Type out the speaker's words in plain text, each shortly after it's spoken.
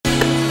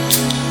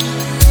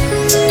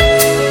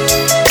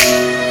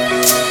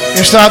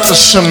It's not the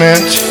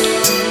cement.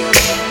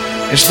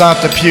 It's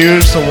not the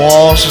pews, the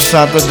walls. It's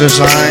not the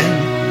design.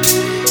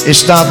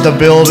 It's not the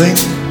building.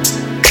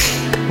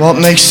 What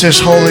makes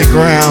this holy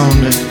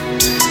ground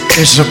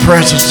is the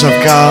presence of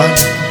God.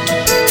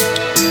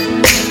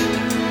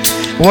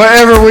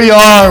 Wherever we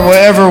are,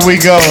 wherever we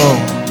go,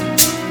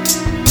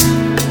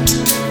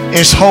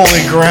 is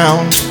holy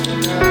ground.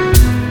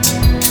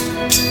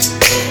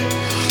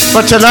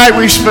 But tonight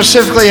we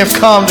specifically have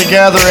come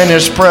together in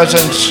His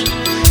presence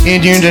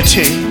in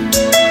unity.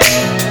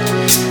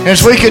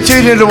 As we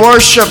continue to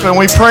worship and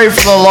we pray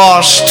for the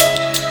lost,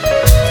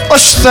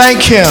 let's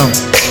thank Him.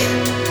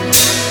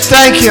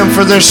 Thank Him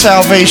for their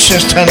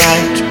salvations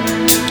tonight.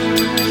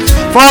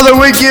 Father,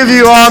 we give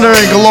You honor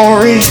and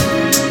glory.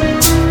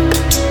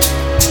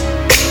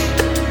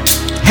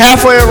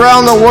 Halfway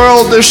around the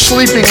world, they're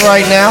sleeping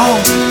right now.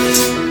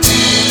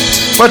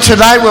 But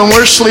tonight when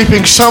we're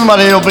sleeping,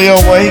 somebody will be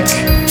awake.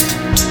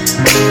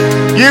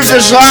 You've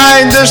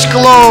designed this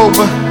globe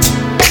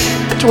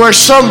to where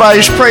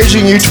somebody's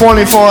praising You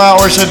 24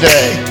 hours a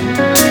day.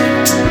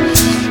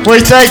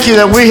 We thank You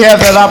that we have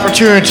that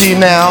opportunity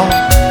now.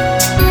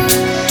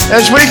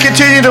 As we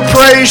continue to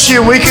praise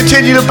You, we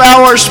continue to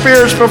bow our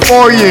spirits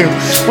before You.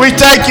 We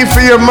thank You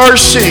for Your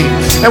mercy,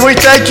 and we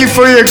thank You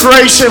for Your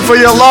grace and for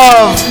Your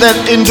love that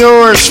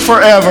endures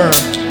forever.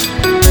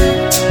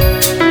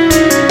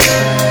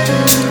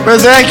 We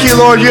thank You,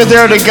 Lord, You're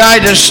there to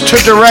guide us,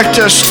 to direct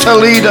us, to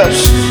lead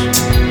us.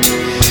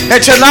 And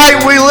tonight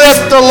we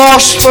lift the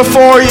lost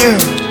before You.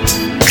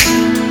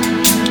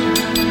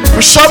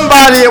 For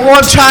somebody at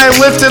one time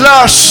lifted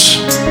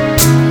us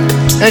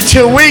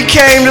until we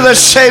came to the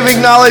saving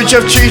knowledge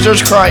of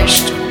Jesus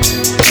Christ.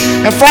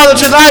 And Father,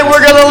 tonight we're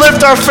going to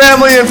lift our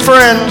family and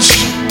friends,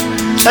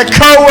 that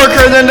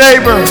co-worker and the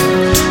neighbor.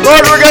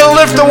 Lord, we're going to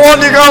lift the one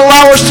You're going to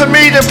allow us to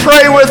meet and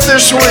pray with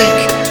this week.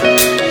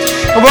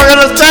 And we're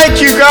going to thank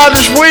You, God,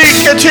 as we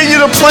continue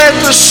to plant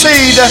the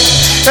seed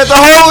that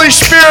the Holy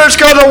Spirit's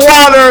going to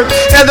water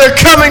and they're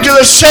coming to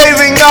the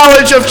saving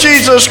knowledge of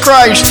Jesus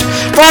Christ.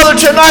 Father,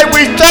 tonight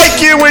we thank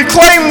You. We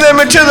claim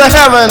them into the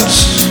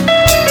heavens.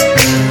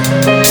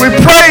 We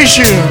praise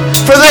You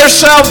for their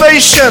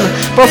salvation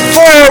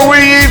before we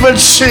even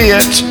see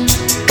it.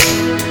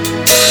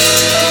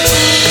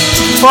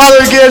 Father,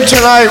 again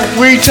tonight,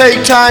 we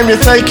take time to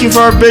thank You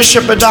for our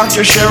bishop and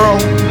Dr. Cheryl,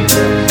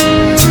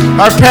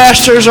 our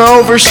pastors, our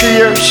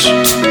overseers.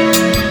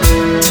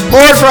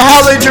 Lord, for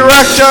how they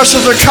direct us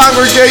as a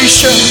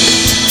congregation.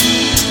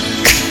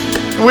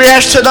 We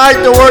ask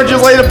tonight the word You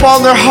laid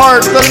upon their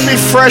heart, let it be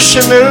fresh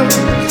and new.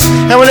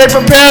 And when they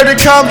prepare to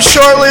come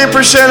shortly and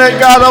present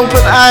it, God,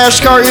 I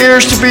ask our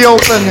ears to be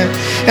open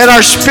and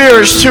our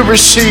spirits to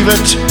receive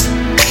it.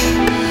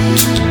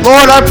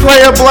 Lord, I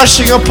pray a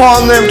blessing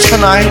upon them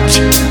tonight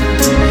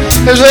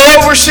as they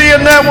oversee a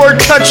network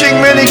touching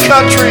many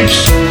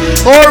countries.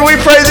 Lord,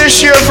 we pray this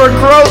year for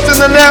growth in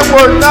the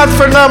network, not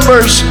for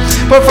numbers,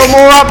 but for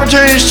more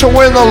opportunities to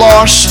win the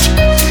lost.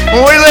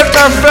 When we lift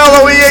our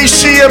fellow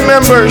EAC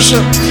members,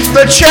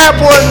 the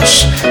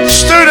chaplains,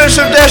 students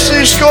of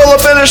Destiny School of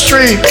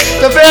Ministry,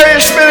 the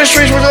various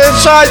ministries within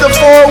inside the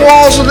four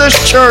walls of this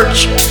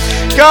church.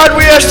 God,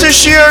 we ask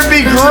this year to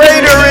be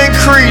greater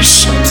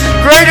increase,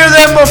 greater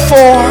than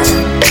before.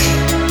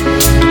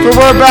 For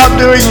we're about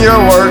doing Your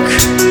work.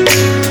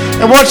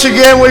 And once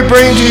again, we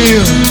bring to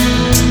You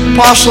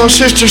Apostle and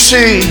Sister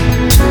C,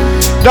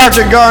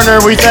 Dr.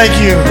 Garner, we thank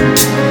You,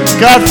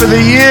 God, for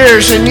the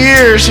years and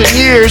years and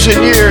years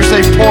and years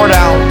they've poured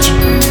out.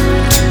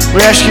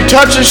 We ask You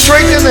touch and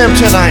strengthen them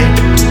tonight.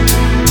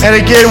 And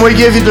again, we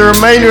give You the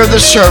remainder of the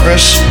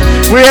service.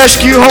 We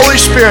ask You, Holy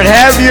Spirit,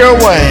 have Your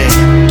way.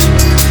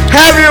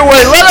 Have Your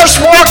way. Let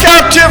us walk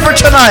out different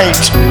tonight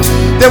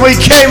than we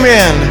came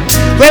in.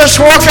 Let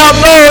us walk out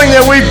knowing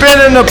that we've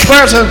been in the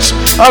presence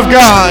of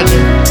God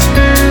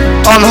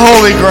on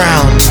holy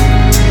ground.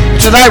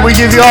 Tonight we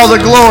give You all the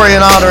glory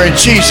and honor in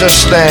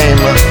Jesus' name.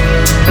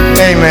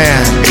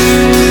 Amen.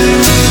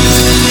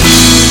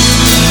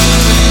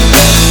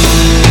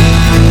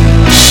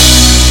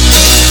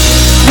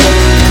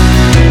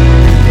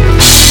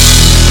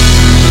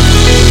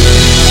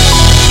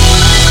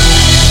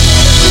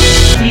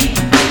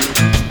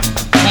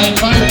 I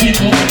invite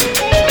people.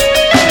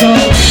 So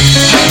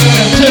I got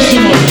a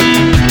testimony.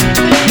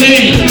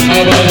 Daily,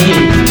 how about you?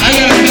 I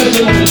got a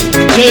testimony.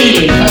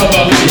 Daily, how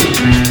about you?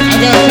 I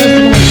got a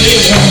testimony.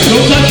 Daily,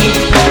 don't touch it.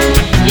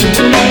 Just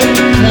do that.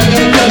 I got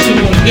a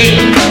testimony.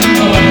 Daily,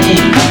 how about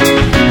you?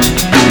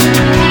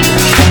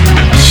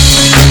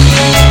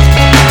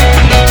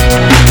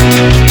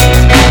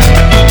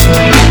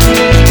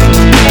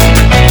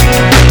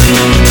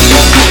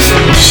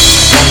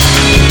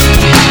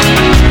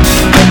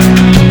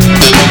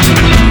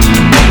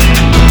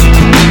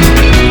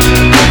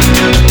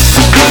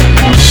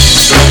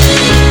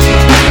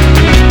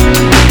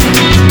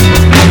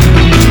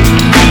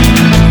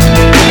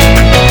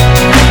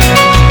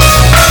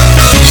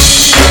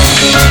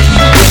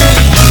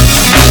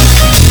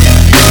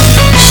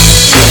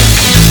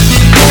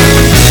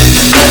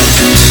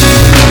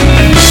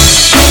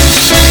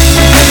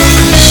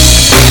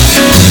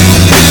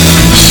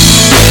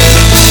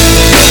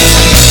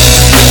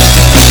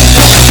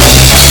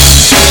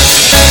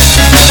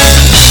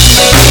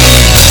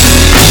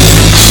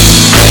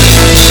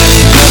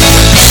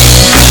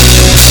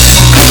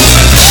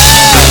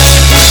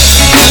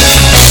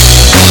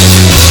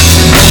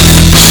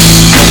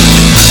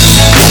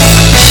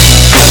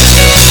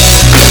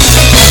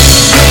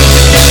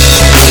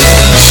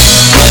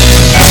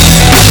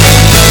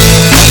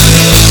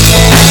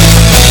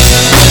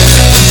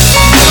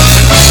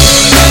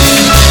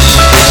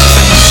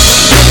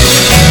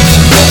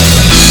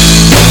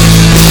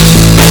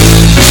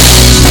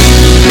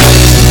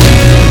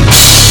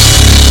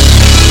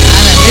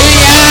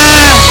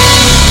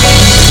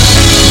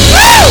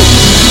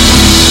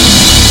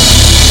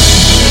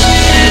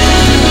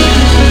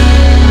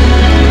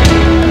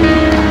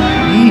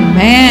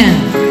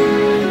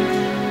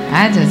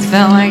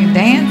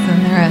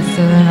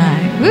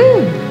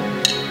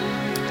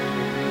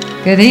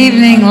 Good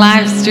evening,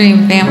 live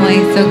stream family.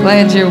 So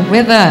glad you're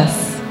with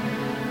us.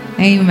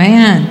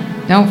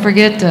 Amen. Don't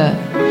forget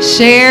to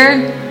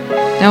share.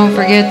 Don't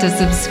forget to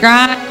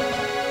subscribe,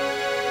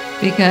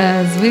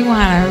 because we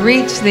want to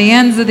reach the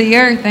ends of the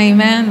earth,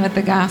 amen, with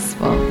the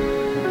gospel.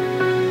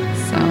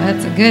 So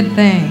that's a good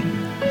thing.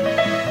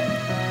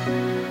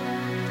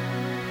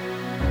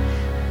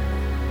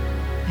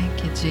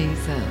 Thank you,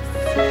 Jesus.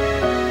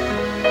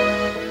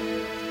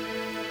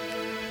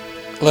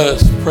 Let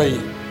us pray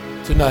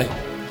tonight.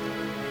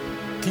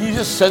 Can you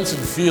just sense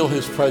and feel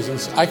his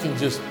presence? I can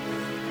just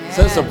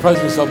sense the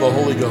presence of the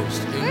Holy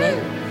Ghost.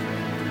 Amen.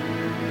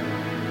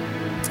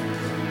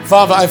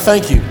 Father, I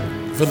thank you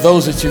for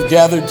those that you've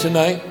gathered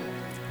tonight,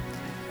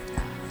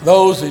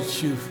 those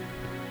that you've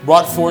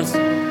brought forth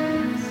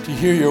to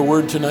hear your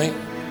word tonight.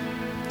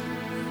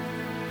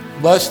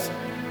 Bless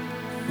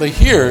the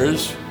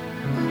hearers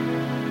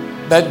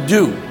that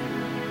do,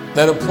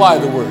 that apply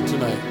the word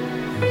tonight.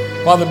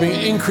 Father, bring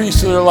increase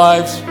to their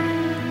lives,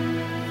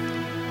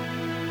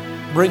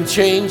 bring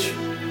change,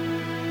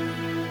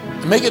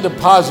 and make a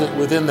deposit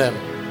within them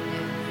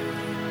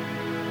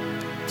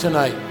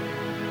tonight.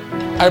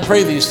 I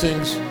pray these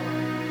things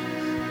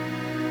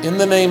in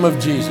the name of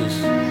Jesus,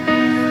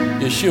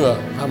 Yeshua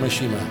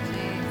HaMashiach.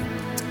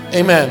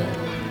 Amen.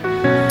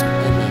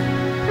 Amen.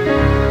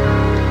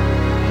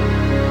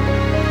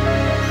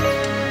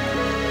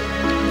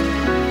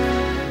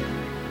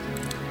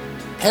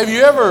 Have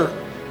you ever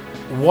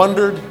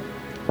wondered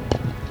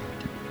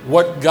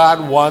what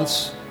God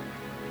wants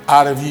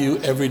out of you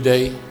every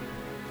day?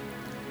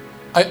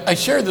 I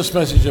shared this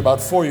message about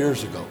 4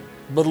 years ago,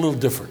 but a little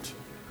different.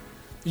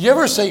 Did you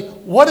ever say,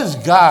 what does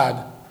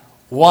God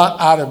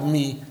want out of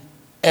me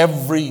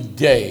every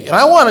day? And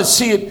I want to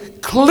see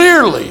it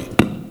clearly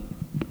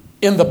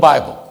in the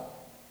Bible.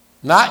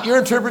 Not your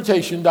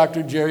interpretation,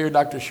 Dr. Jerry or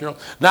Dr. Cheryl.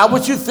 Not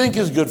what you think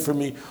is good for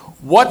me.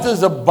 What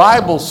does the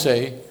Bible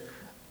say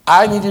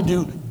I need to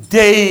do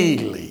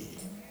daily?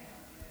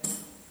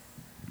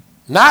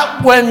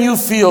 Not when you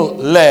feel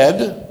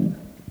led.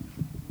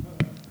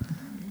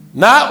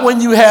 Not when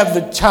you have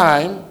the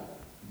time.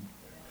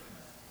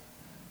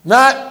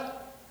 Not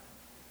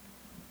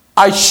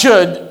I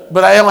should,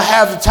 but I don't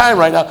have the time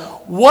right now.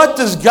 What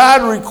does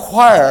God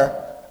require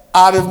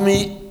out of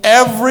me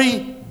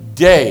every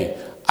day?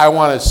 I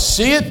want to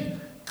see it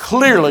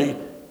clearly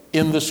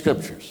in the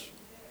scriptures,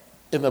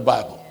 in the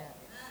Bible.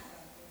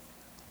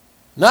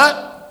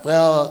 Not,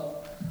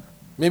 well,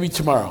 maybe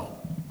tomorrow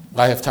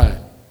I have time.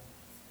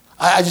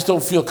 I just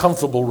don't feel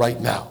comfortable right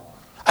now.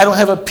 I don't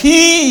have a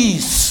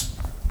peace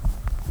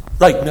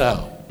right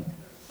now.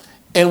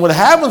 And what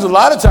happens a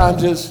lot of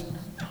times is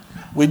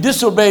we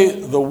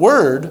disobey the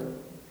word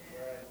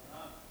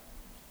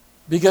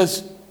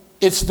because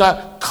it's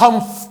not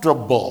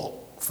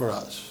comfortable for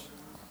us.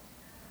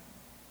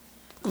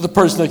 The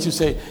person that you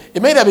say,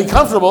 it may not be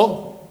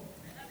comfortable,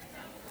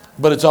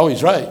 but it's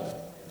always right.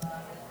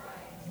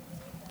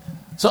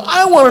 So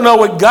I want to know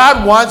what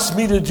God wants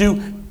me to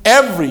do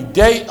every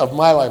day of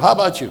my life. How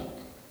about you?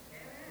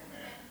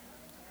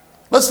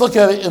 Let's look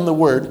at it in the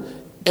word,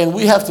 and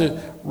we have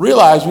to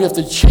realize we have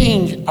to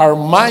change our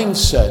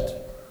mindset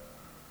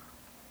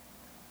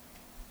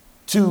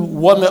to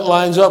one that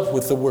lines up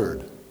with the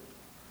word.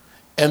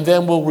 And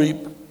then we'll reap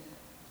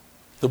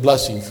the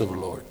blessings of the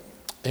Lord.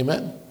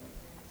 Amen?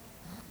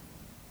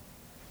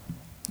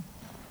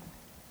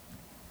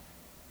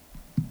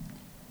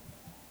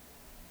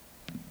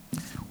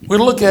 We're going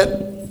to look at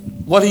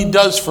what he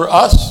does for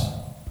us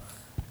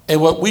and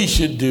what we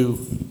should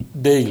do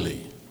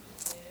daily.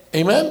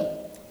 Amen?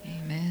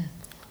 Amen.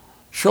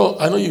 Sure,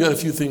 I know you got a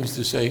few things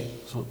to say,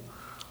 so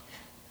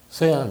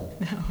say on.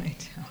 No, I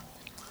don't.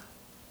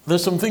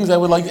 There's some things I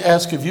would like to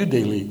ask of you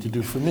daily to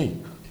do for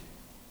me.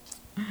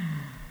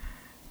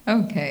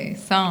 Okay,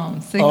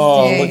 Psalm 68,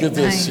 Oh, look at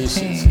this.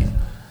 19.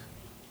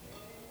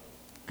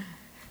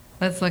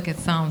 Let's look at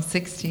Psalm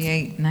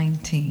 68,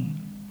 19.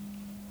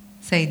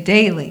 Say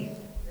daily.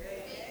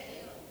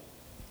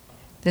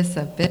 This is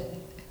a bit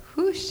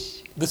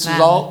whoosh. This loud.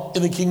 is all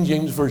in the King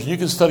James Version. You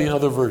can study in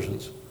other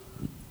versions.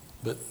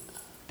 But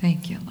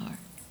Thank you, Lord.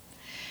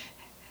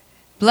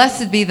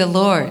 Blessed be the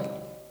Lord,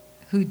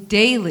 who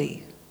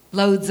daily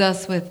loads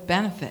us with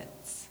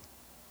benefits,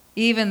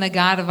 even the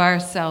God of our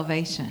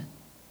salvation.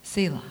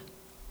 Selah.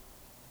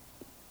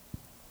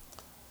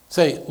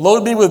 say,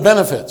 load me with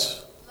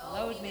benefits.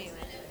 Load me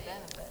with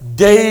benefits.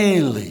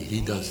 Daily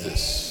he does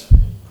this.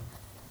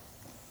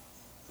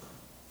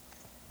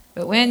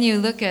 But when you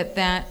look at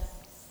that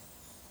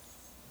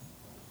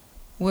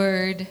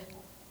word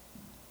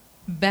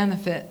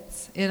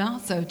benefits, it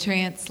also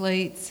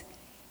translates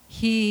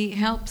he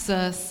helps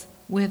us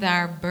with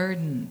our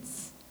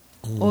burdens,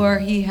 or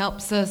he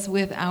helps us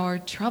with our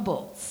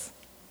troubles.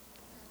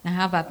 Now,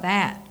 how about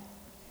that?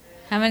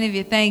 How many of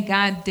you thank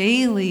God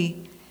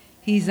daily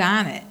he's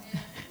on it?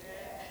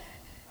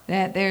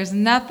 That there's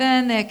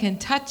nothing that can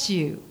touch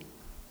you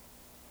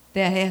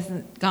that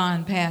hasn't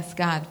gone past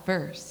God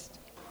first.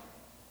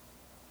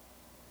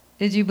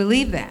 Did you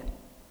believe that?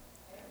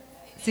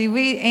 See,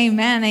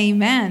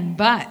 amen,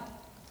 but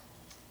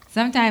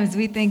Sometimes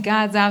we think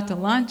God's out to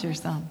lunch or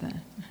something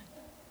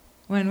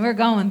when we're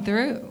going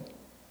through.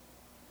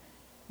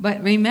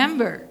 But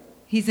remember,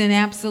 he's in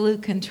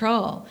absolute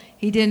control.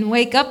 He didn't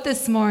wake up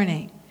this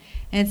morning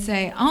and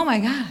say, oh my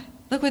God,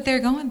 look what they're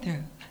going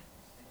through.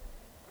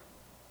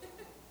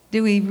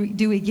 Do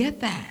we get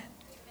that?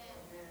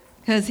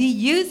 Because he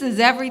uses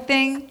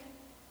everything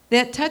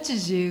that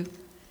touches you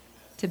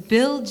to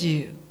build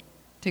you,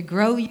 to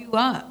grow you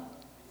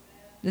up.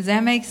 Does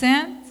that make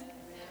sense?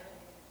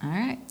 All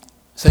right.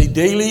 Say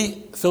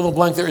daily, fill the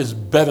blank there is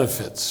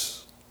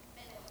benefits.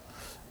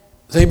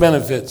 Say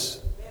benefits.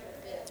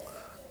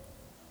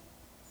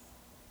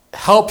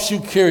 Helps you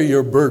carry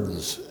your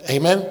burdens.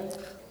 Amen?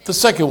 The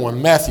second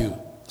one, Matthew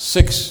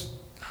 6,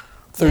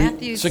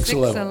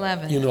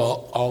 11. You know,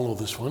 all know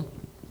this one.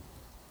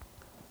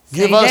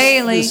 Give us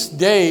this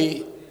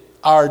day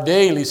our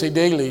daily, say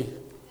daily.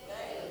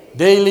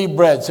 Daily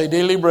bread. Say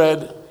daily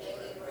bread.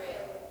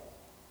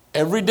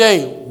 Every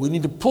day we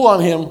need to pull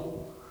on him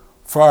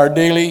for our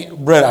daily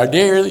bread, our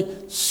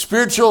daily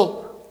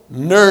spiritual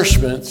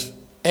nourishment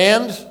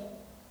and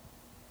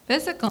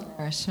physical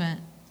nourishment.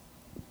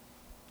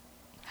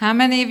 How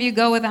many of you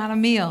go without a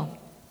meal?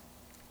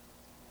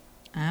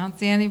 I don't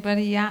see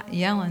anybody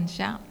yelling,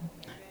 shouting.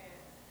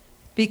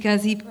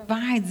 Because he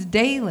provides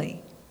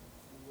daily.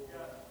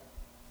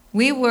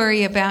 We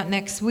worry about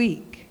next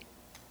week,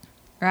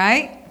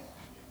 right?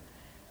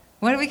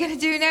 What are we going to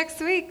do next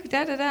week?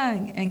 Da, da, da.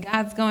 And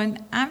God's going,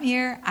 I'm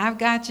here. I've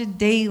got you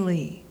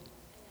daily.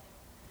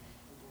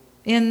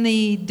 In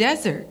the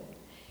desert,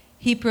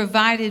 he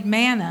provided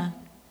manna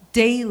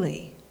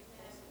daily.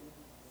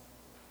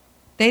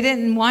 They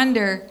didn't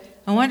wonder,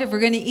 I wonder if we're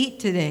going to eat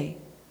today.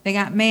 They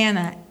got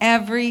manna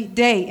every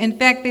day. In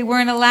fact, they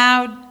weren't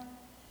allowed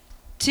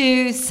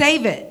to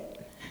save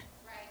it.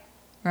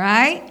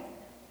 Right?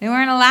 They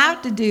weren't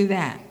allowed to do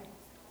that.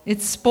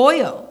 It's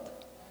spoiled.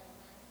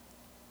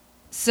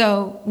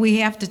 So we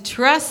have to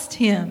trust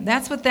him.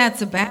 That's what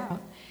that's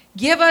about.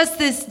 Give us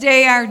this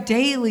day our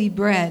daily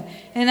bread.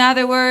 In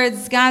other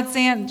words, God's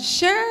saying,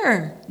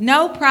 sure,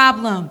 no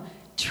problem.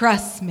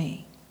 Trust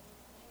me.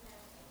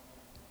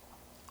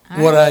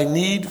 What I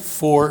need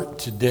for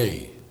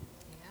today.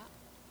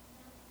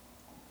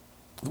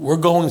 We're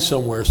going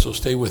somewhere, so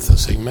stay with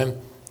us. Amen.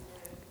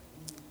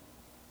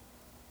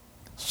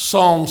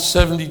 Psalm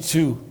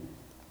 72,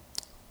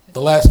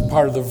 the last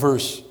part of the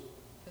verse,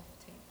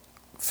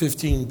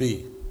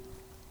 15b.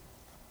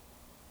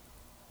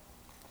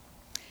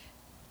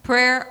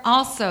 Prayer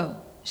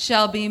also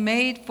shall be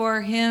made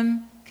for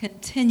him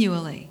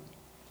continually,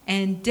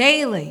 and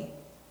daily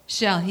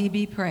shall he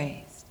be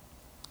praised.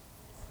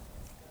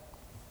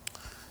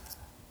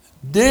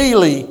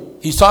 Daily,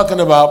 he's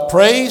talking about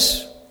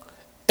praise,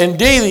 and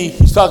daily,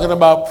 he's talking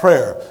about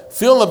prayer.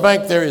 Fill in the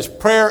blank there is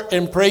prayer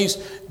and praise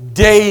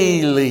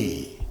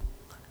daily.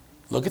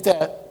 Look at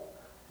that.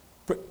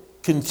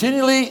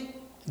 Continually,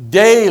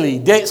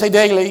 daily. Say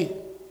daily.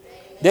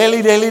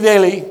 Daily, daily,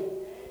 daily.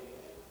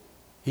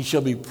 He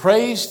shall be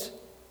praised,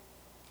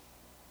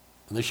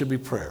 and there should be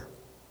prayer.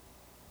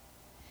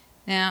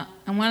 Now,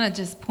 I want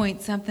to just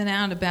point something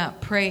out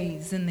about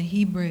praise in the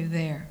Hebrew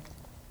there.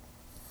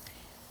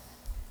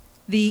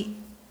 The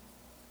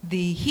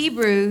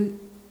Hebrew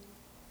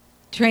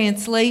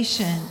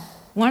translation,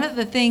 one of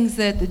the things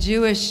that the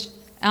Jewish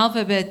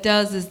alphabet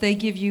does is they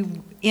give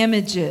you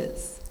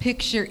images,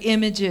 picture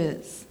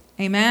images,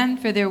 amen,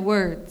 for their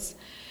words.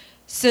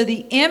 So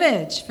the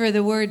image for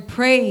the word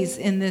praise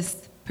in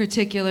this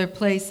particular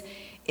place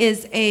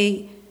is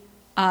a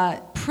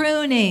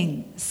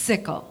pruning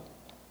sickle.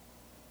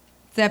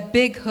 It's that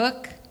big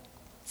hook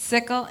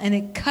sickle, and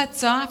it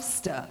cuts off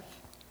stuff.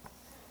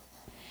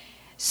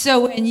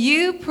 So when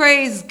you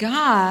praise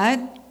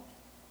God,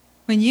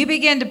 when you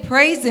begin to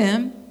praise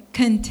him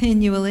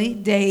continually,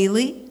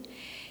 daily,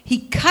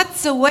 he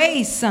cuts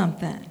away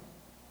something.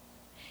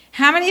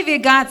 How many of you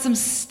got some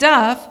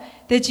stuff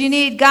that you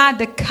need God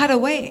to cut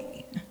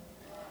away?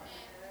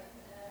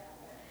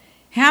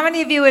 How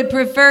many of you would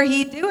prefer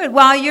he do it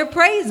while you're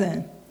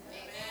praising?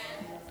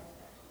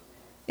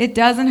 It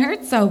doesn't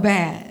hurt so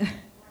bad.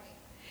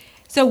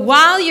 So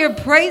while you're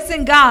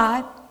praising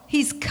God,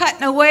 he's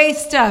cutting away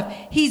stuff.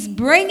 He's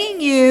bringing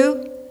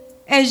you,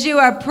 as you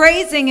are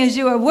praising, as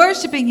you are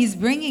worshiping, he's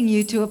bringing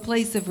you to a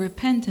place of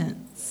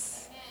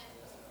repentance.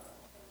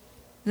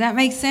 Does that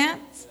make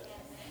sense?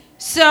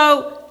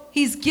 So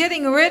he's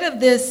getting rid of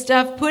this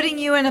stuff, putting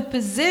you in a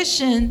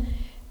position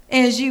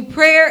as you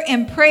pray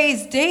and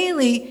praise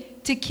daily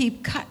to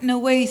keep cutting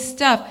away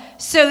stuff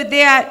so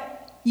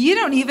that you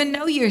don't even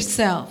know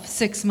yourself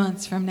 6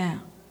 months from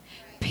now.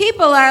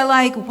 People are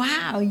like,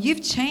 wow,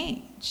 you've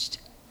changed.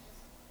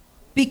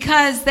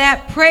 Because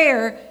that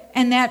prayer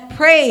and that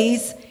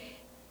praise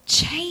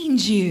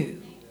change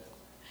you.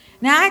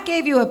 Now, I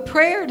gave you a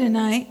prayer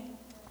tonight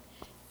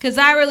because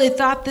I really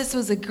thought this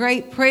was a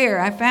great prayer.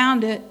 I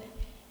found it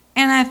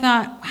and I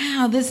thought,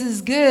 wow, this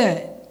is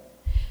good.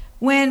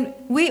 When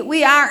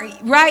we are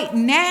right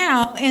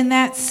now in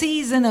that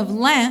season of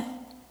Lent,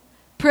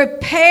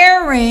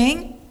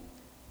 preparing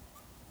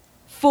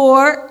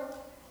for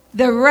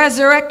the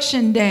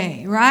resurrection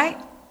day, right?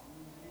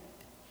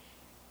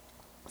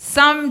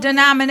 Some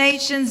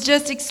denominations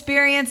just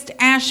experienced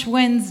Ash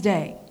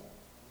Wednesday.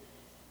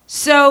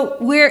 So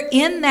we're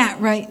in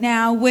that right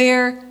now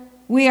where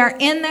we are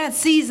in that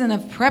season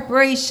of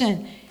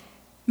preparation.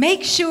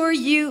 Make sure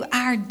you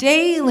are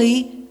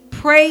daily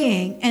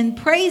praying and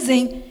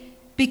praising,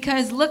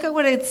 because look at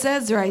what it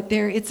says right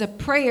there. It's a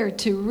prayer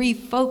to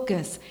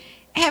refocus.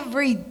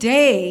 Every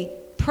day,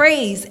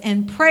 praise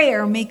and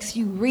prayer makes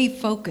you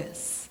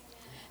refocus,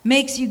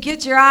 makes you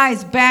get your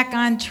eyes back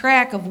on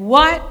track of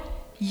what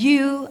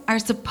you are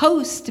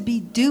supposed to be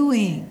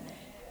doing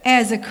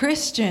as a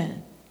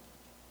Christian.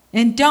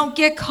 And don't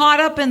get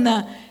caught up in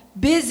the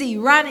busy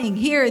running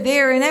here,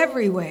 there, and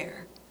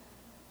everywhere.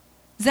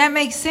 Does that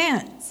make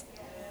sense?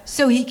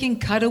 So he can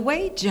cut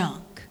away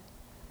junk.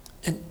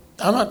 And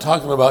I'm not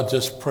talking about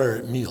just prayer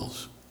at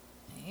meals.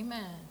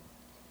 Amen.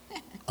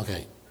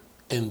 Okay.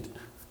 And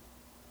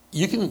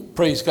you can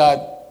praise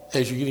God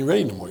as you're getting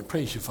ready in the morning.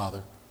 Praise you,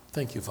 Father.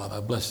 Thank you, Father.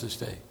 I bless this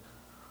day.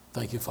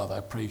 Thank you, Father.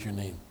 I praise your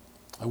name.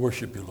 I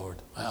worship you,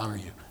 Lord. I honor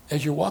you.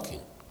 As you're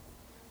walking.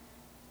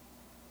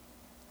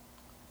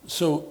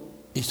 So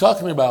he's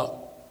talking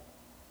about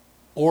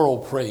oral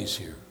praise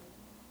here.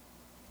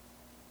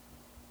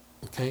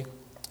 Okay?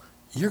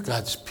 You're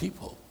God's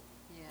people.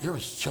 Yeah. You're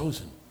his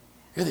chosen.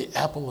 You're the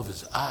apple of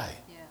his eye.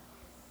 Yeah.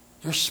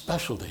 You're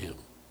special to him.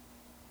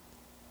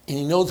 And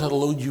he knows how to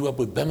load you up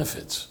with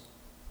benefits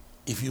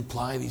if you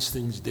apply these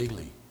things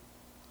daily.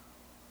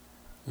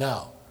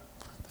 Now,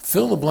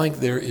 fill in the blank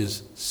there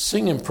is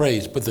sing and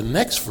praise, but the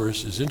next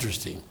verse is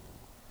interesting.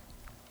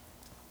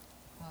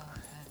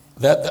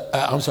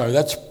 That's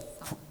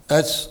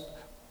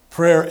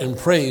prayer and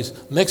praise.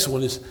 Next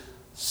one is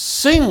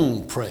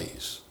sing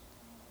praise.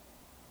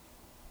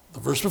 The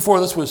verse before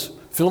this was,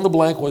 fill in the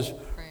blank, was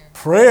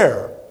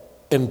prayer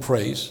and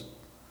praise.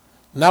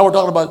 Now we're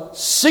talking about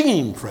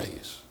singing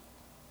praise,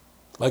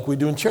 like we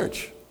do in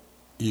church.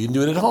 You can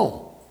do it at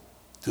home.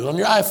 Do it on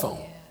your iPhone.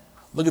 Yeah.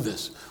 Look at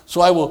this.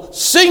 So I will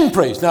sing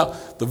praise. Now,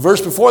 the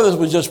verse before this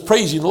was just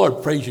praising the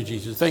Lord. Praise you,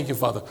 Jesus. Thank you,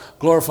 Father.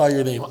 Glorify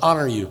your name.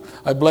 Honor you.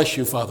 I bless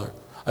you, Father.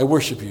 I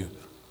worship you.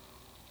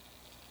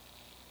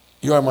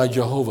 You are my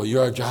Jehovah. You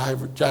are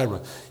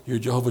Jireh. You're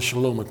Jehovah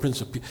Shalom, my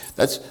Prince of Peace.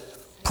 That's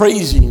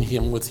praising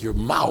him with your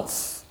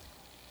mouth.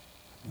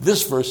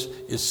 This verse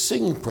is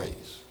sing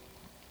praise.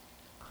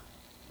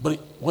 But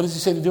what does he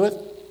say to do it?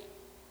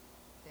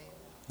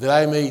 That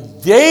I may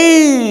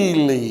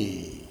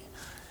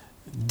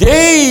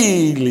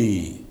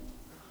daily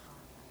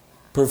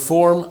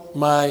perform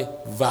my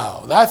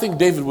vow. Now, I think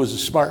David was a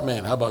smart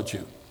man. How about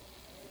you?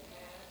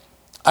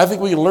 I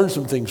think we can learn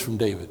some things from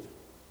David.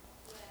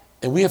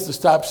 And we have to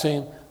stop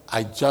saying,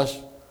 I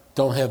just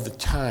don't have the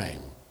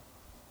time.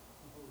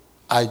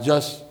 I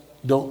just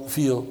don't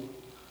feel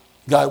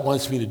God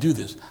wants me to do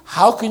this.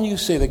 How can you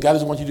say that God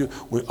doesn't want you to do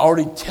when it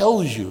already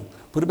tells you,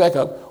 put it back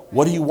up,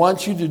 what do you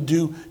want you to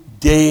do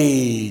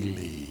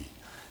daily?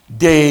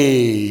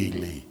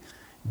 Daily.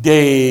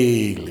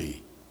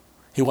 Daily.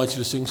 He wants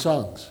you to sing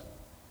songs.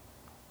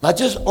 Not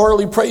just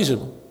orally praise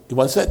him. He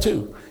wants that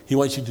too. He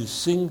wants you to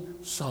sing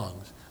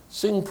songs.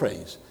 Sing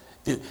praise.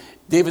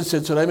 David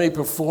said, so that I may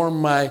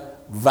perform my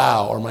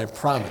vow or my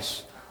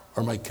promise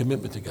or my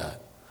commitment to God.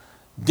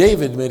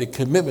 David made a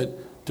commitment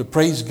to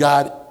praise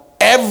God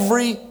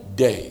every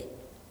day.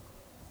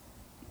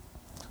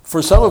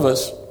 For some of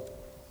us,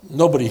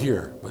 nobody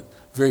here, but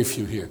very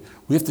few here,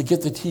 we have to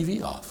get the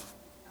TV off.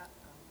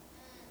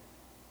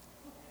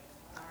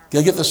 Got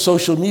to get the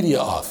social media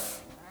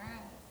off.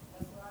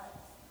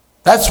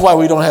 That's why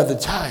we don't have the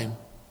time.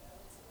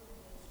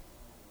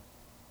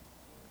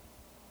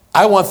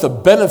 I want the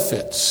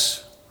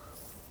benefits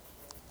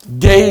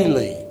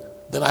daily.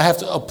 Then I have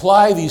to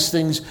apply these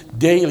things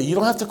daily. You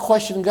don't have to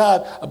question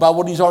God about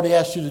what he's already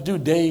asked you to do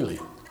daily.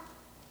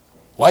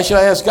 Why should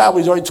I ask God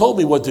when he's already told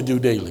me what to do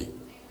daily?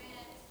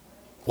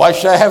 Why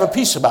should I have a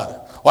peace about it?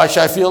 Why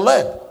should I feel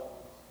led?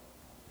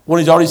 When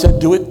he's already said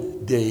do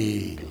it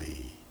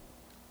daily.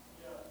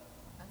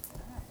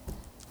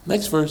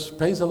 Next verse.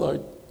 Praise the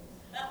Lord.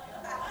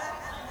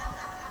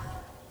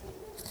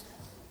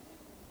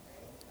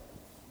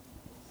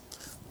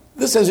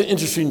 This has an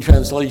interesting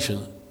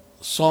translation.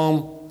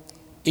 Psalm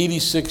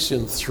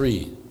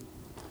 86:3.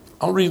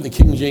 I'll read the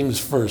King James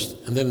first,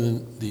 and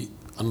then in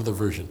another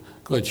version.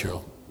 Go ahead,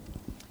 Cheryl.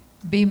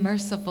 Be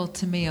merciful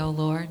to me, O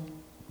Lord,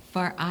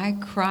 for I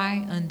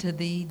cry unto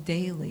thee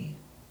daily.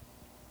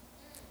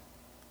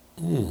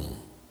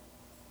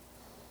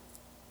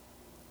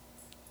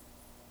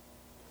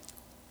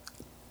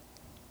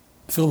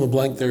 Fill in the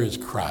blank there is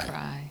cry.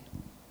 Cry.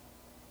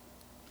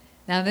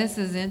 Now this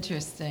is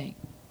interesting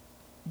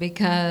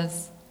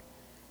because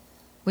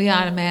we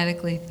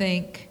automatically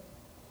think,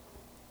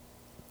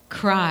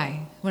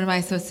 cry. What am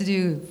I supposed to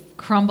do?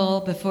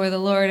 Crumble before the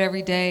Lord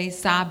every day,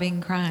 sobbing,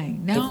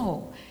 crying?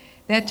 No.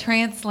 That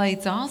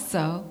translates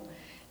also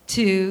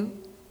to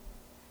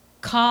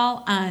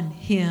call on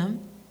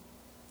him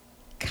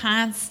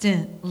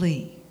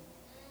constantly.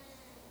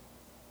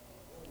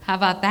 How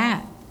about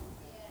that?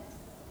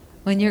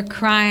 when you're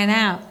crying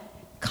out,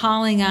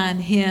 calling on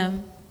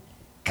him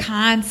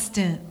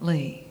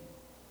constantly.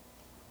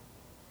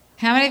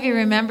 How many of you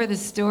remember the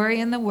story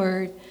in the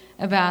Word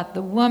about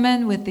the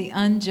woman with the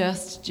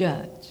unjust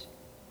judge?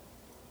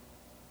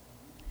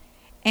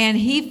 And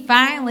he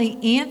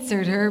finally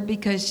answered her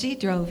because she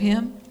drove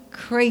him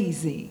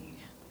crazy.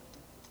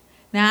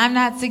 Now, I'm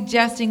not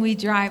suggesting we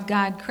drive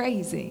God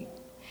crazy.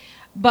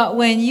 But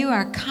when you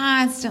are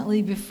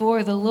constantly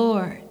before the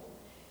Lord,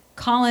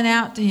 calling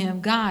out to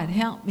him, God,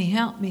 help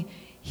me,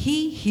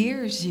 he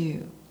hears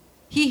you.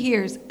 He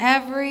hears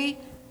every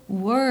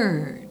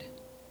word.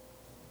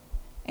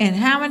 And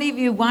how many of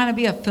you want to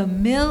be a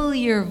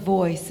familiar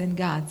voice in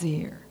God's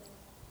ear?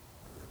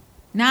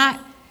 Not,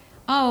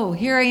 oh,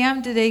 here I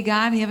am today,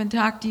 God. I haven't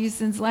talked to you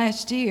since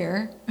last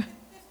year.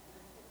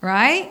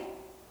 Right?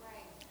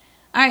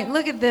 All right,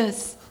 look at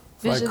this.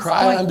 For I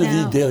cry unto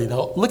thee daily.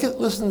 Now,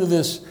 listen to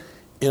this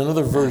in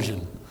another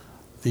version,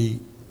 the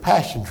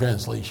Passion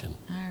Translation.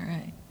 All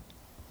right.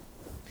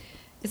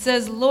 It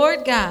says,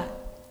 Lord God,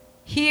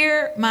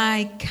 hear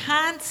my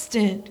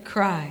constant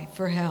cry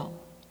for help.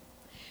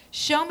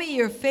 Show me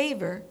your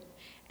favor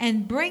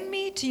and bring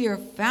me to your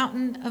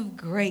fountain of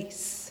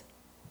grace.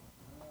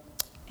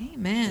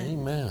 Amen.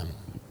 Amen.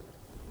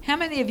 How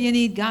many of you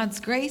need God's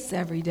grace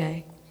every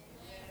day?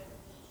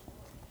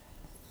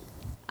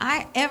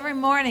 Every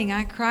morning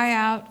I cry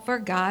out for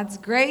God's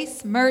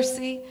grace,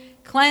 mercy,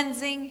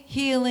 cleansing,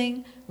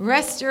 healing,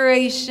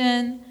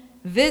 restoration,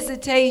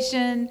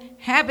 visitation,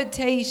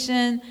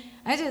 habitation.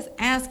 I just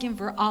ask him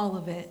for all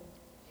of it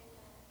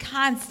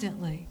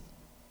constantly.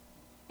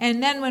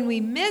 And then when we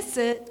miss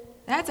it,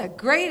 that's a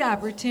great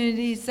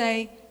opportunity to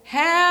say,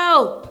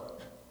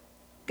 help!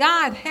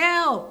 God,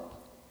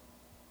 help!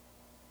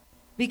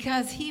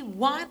 Because he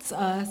wants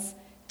us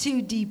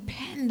to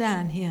depend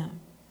on him.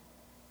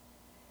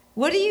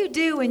 What do you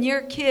do when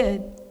your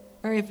kid,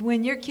 or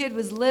when your kid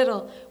was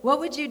little, what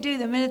would you do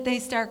the minute they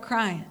start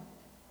crying?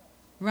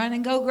 Run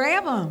and go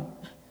grab them.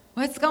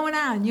 What's going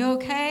on? You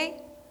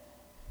okay?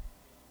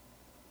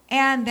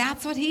 And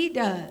that's what he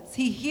does.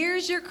 He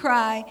hears your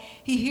cry.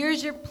 He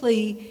hears your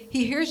plea.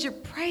 He hears your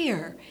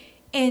prayer.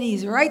 And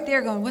he's right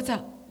there going, what's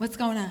up? What's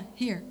going on?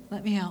 Here,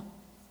 let me help.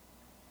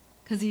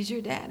 Because he's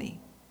your daddy.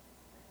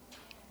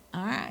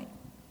 All right.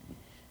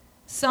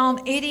 Psalm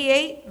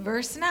 88,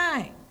 verse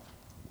 9.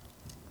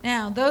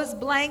 Now, those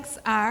blanks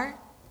are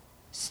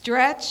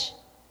stretch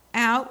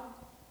out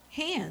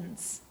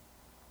hands.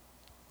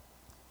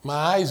 My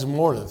eyes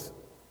mourneth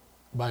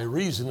by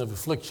reason of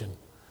affliction.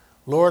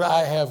 Lord,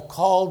 I have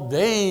called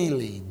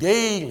daily.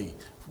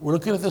 We're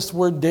looking at this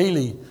word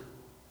daily,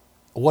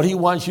 what he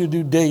wants you to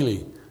do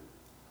daily.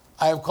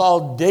 I have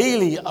called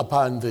daily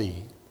upon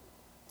thee.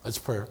 That's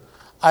prayer.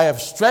 I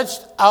have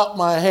stretched out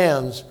my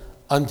hands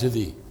unto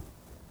thee.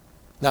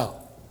 Now,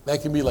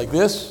 that can be like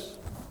this.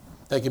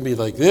 That can be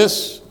like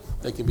this.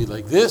 That can be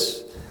like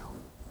this.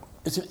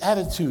 It's an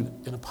attitude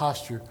and a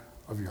posture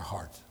of your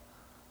heart.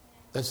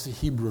 That's the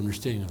Hebrew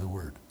understanding of the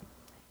word.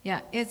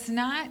 Yeah, it's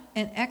not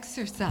an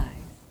exercise.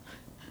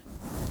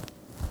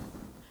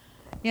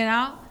 You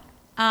know,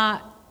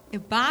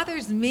 it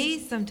bothers me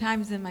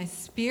sometimes in my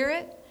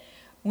spirit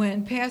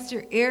when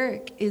Pastor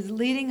Eric is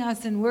leading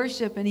us in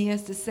worship and he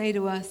has to say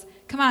to us,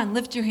 come on,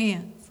 lift your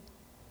hands.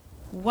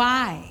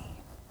 Why?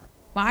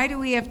 Why do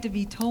we have to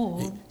be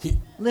told,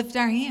 lift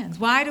our hands?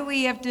 Why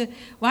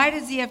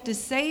does he have to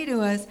say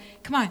to us,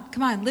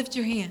 come on, lift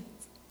your hands?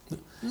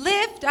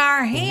 Lift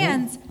our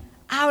hands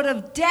out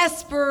of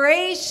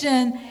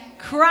desperation,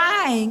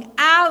 crying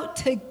out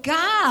to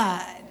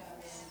God.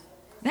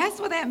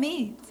 That's what that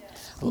means.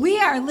 We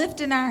are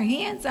lifting our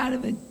hands out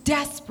of a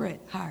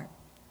desperate heart.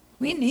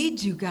 We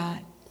need you, God.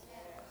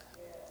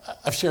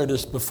 I've shared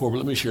this before, but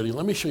let me show you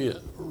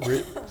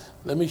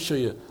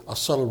a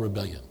subtle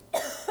rebellion.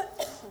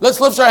 Let's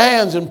lift our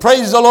hands and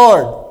praise the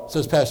Lord,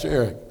 says Pastor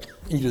Eric.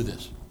 You do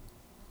this.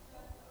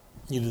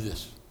 You do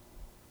this.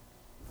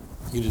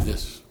 You do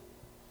this.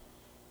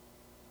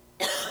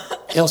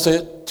 He'll say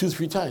it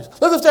 2-3 times.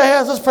 Let's lift our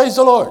hands. Let's praise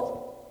the Lord.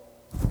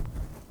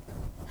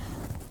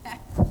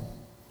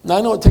 Now,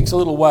 I know it takes a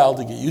little while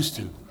to get used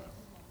to,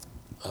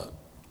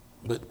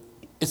 but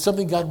it's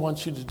something God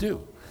wants you to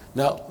do.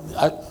 Now,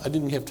 I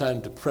didn't have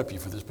time to prep you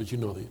for this, but you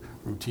know the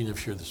routine. I've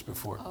shared this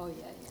before. Oh,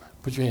 yeah.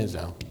 Put your hands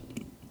down.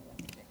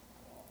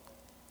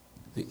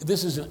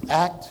 This is an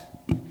act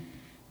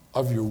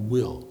of your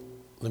will.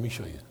 Let me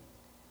show you.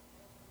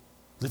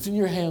 Lifting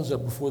your hands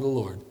up before the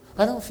Lord.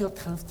 I don't feel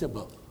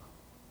comfortable.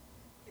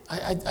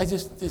 I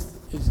just,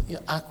 it's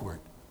awkward.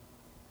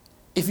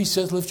 If he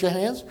says lift your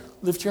hands,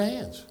 lift your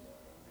hands.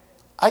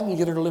 I can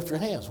get her to lift her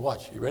hands.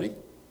 Watch. You ready?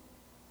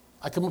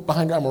 I come up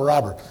behind her. I'm a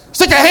robber.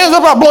 Stick your hands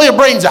up or I'll blow your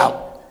brains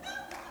out.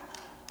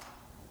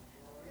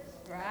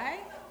 Right?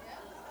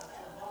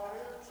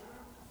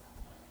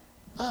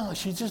 Oh,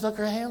 she just stuck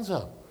her hands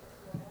up.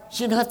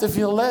 She didn't have to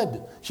feel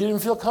led. She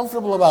didn't feel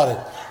comfortable about it.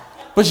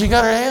 But she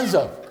got her hands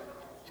up.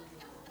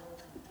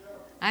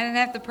 I didn't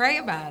have to pray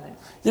about it.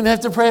 Didn't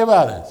have to pray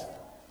about it.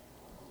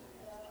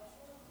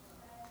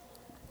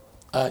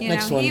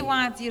 Next one. He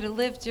wants you to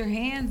lift your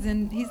hands,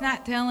 and he's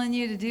not telling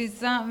you to do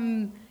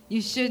something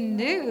you shouldn't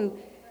do.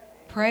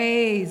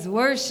 Praise,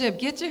 worship,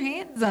 get your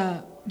hands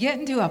up. Get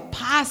into a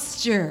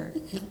posture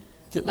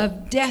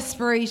of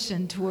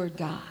desperation toward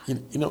God.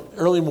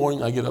 Early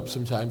morning I get up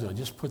sometimes, and I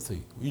just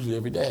usually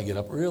every day I get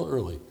up real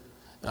early.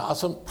 Now,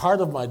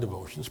 part of my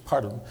devotions,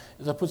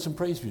 is I put some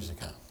praise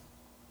music on.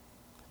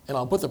 And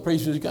I'll put the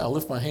praise music on, I'll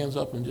lift my hands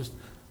up and just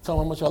tell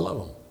him how much I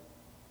love him.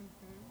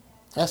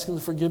 Ask him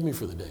to forgive me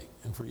for the day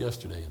and for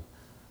yesterday, and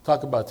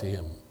talk about to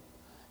him.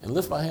 And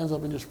lift my hands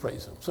up and just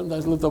praise him.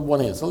 Sometimes I lift up one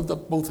hand, so I lift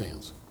up both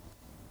hands.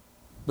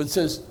 But it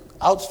says,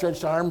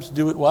 outstretched arms,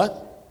 do it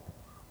what?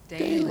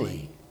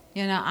 Daily.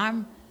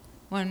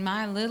 When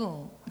my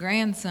little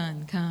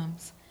grandson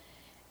comes,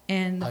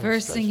 and the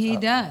first thing he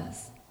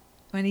does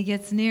when he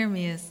gets near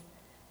me is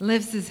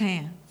lifts his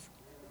hands.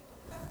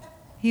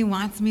 He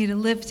wants me to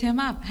lift him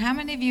up. How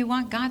many of you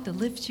want God to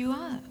lift you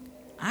up?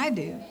 I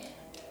do.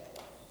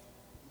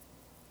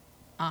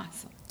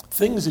 Awesome.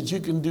 Things that you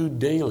can do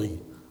daily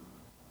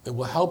that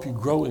will help you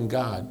grow in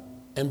God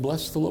and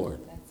bless the Lord.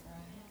 That's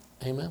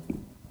right. Amen.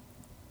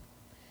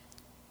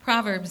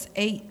 Proverbs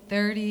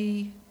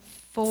 8:34.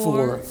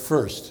 4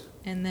 first.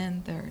 And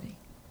then 30.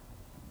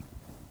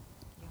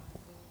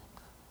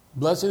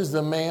 Blessed is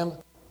the man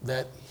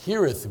that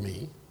heareth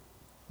me,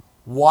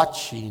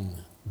 watching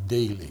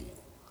daily.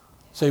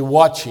 Say,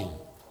 watching.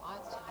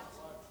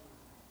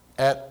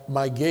 At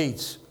my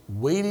gates,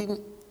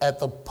 waiting at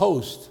the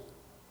post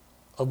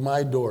of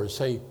my door.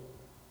 Say,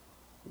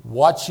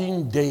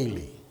 watching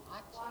daily.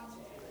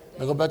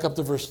 Now go back up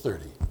to verse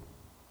 30.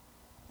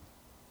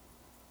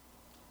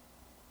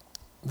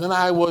 Then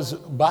I was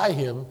by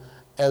him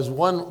as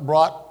one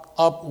brought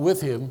up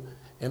with him,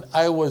 and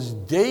I was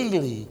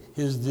daily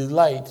his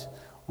delight,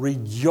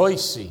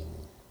 rejoicing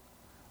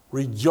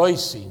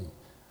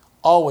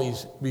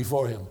always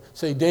before him.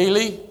 Say,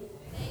 daily.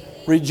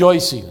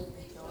 Rejoicing.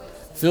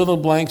 Fill the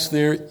blanks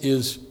there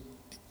is,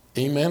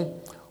 amen,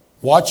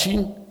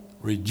 watching,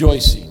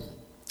 rejoicing.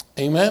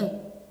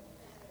 Amen.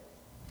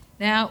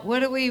 Now,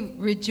 what are we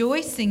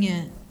rejoicing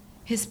in?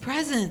 His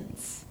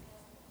presence.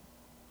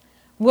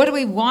 What are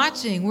we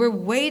watching? We're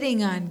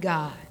waiting on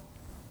God.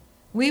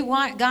 We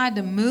want God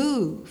to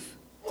move.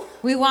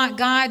 We want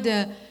God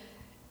to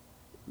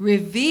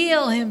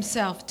reveal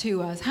himself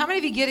to us. How many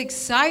of you get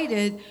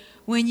excited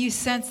when you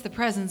sense the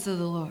presence of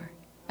the Lord?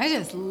 I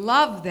just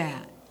love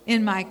that.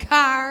 In my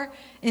car,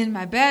 in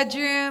my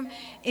bedroom,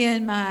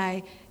 in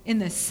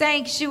the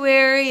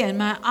sanctuary, in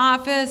my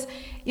office.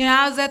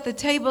 I was at the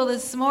table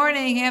this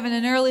morning having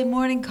an early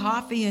morning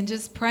coffee and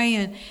just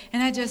praying,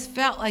 and I just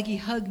felt like he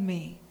hugged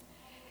me.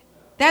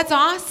 That's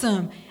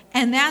awesome.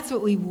 And that's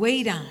what we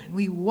wait on.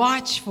 We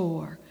watch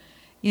for.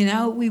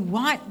 We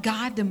want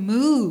God to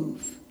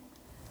move.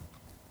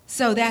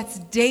 So that's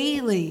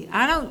daily.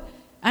 I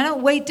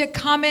don't wait to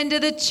come into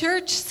the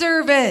church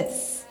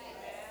service.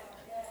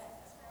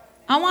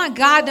 I want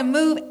God to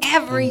move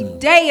every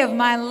day of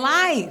my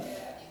life.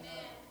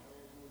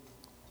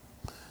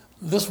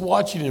 This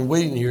watching and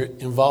waiting here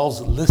involves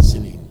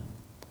listening.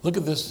 Look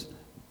at this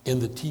in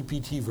the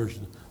TPT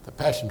version, the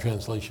Passion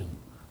Translation.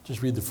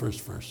 Just read the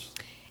first verse.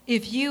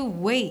 If you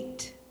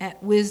wait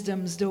at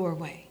wisdom's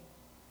doorway,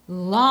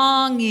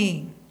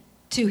 longing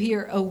to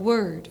hear a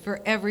word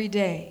for every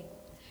day,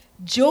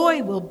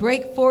 joy will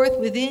break forth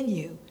within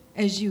you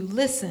as you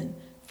listen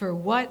for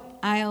what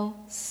I'll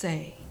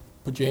say.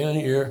 Put your hand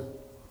on your ear,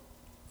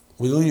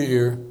 wiggle your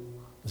ear,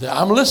 and say,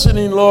 I'm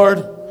listening, Lord.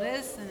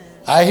 Listening.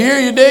 I hear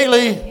you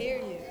daily. I hear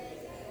you.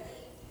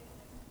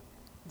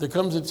 There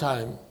comes a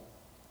time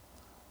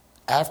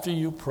after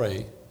you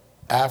pray,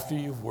 after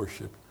you've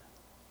worshiped,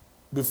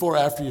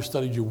 after you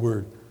studied your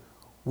word,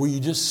 where you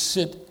just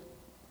sit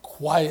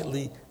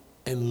quietly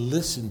and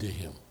listen to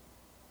him.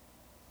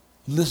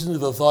 Listen to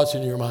the thoughts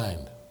in your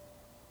mind.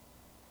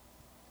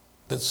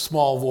 That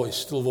small voice,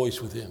 still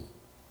voice within.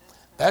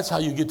 That's how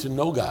you get to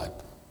know God.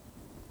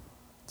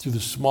 Through the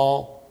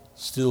small,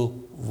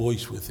 still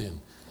voice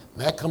within.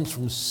 And that comes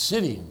from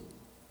sitting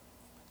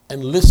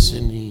and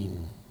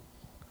listening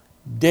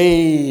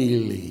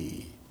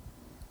daily.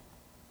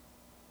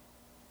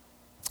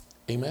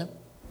 Amen?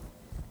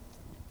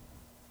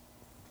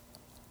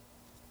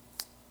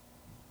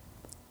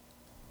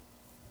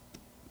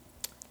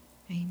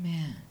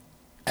 Amen.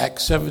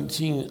 Acts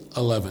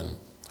 17:11.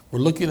 We're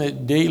looking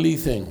at daily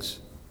things.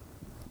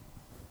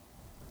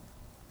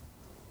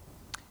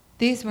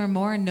 These were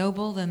more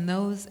noble than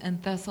those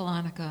in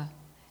Thessalonica,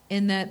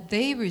 in that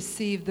they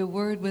received the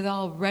word with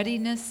all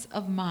readiness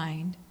of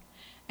mind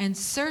and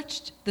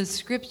searched the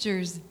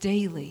scriptures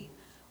daily,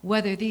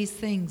 whether these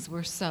things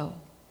were so.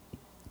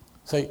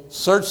 Say,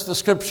 search the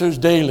scriptures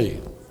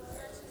daily.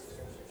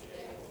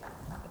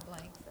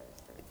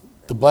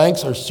 The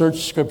blanks are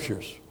search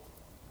scriptures.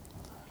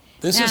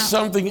 This is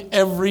something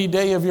every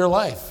day of your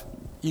life.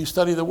 You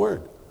study the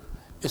word.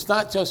 It's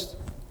not just,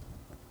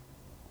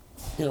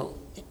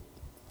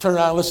 turn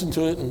around, listen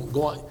to it, and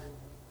go on.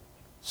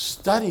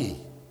 Study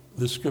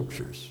the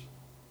scriptures.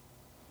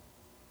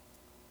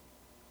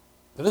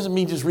 That doesn't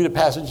mean just read a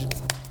passage and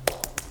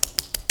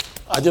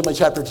I did my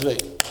chapter today.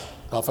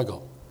 Off I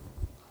go.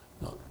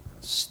 No.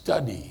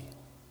 Study.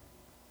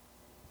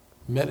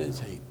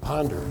 Meditate.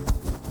 Ponder.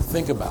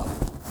 Think about.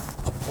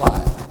 Apply.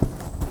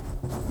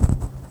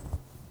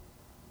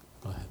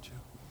 Go ahead, Joe.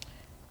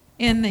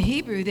 In the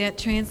Hebrew, that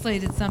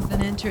translated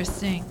something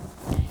interesting.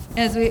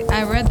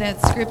 I read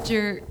that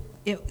scripture,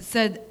 it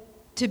said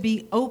to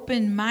be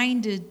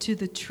open-minded to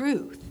the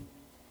truth,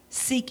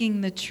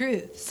 seeking the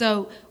truth.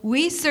 So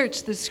we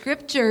search the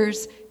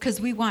scriptures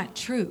because we want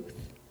truth.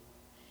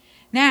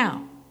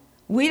 Now,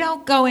 we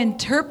don't go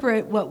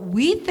interpret what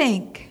we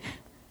think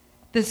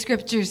the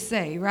scriptures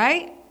say,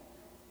 right?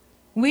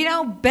 We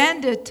don't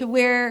bend it to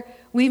where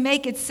we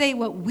make it say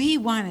what we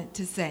want it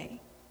to say.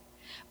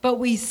 But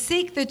we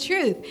seek the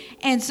truth.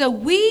 And so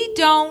we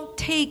don't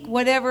take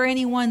whatever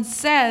anyone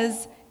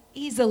says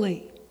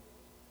easily.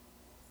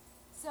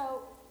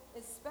 So,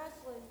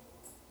 especially...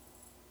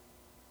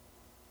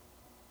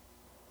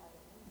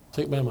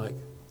 Take my mic.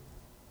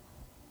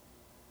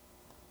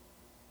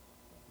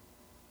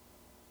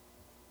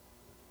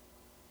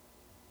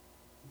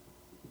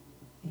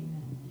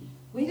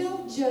 We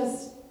don't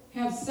just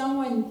have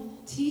someone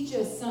teach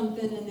us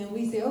something and then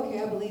we say,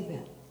 okay, I believe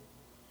that.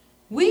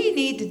 We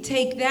need to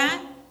take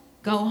that,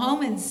 go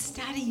home and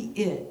study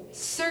it.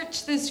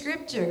 Search the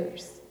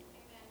scriptures.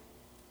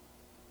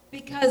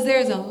 Because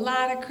there's a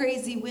lot of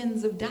crazy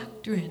winds of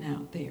doctrine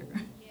out there.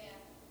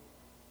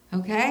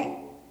 Okay?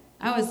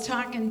 I was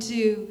talking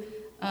to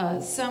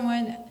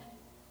someone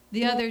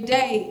the other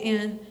day,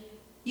 and,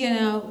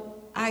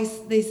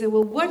 they said,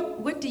 well,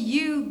 what do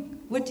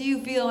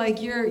you feel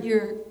like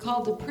you're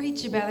called to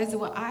preach about? I said,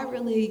 well, I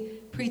really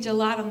preach a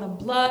lot on the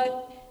blood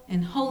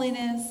and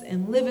holiness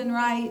and living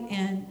right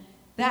and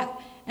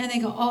that. And they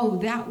go, oh,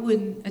 that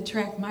wouldn't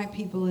attract my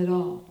people at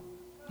all.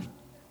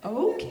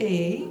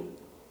 Okay.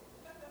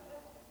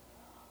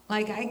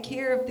 Like, I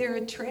care if they're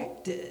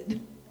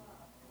attracted.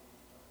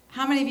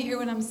 How many of you hear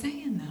what I'm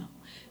saying, though?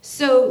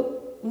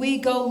 So we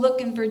go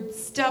looking for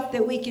stuff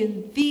that we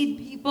can feed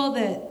people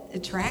that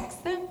attracts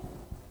them?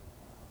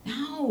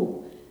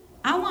 No.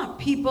 I want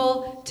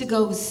people to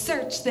go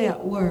search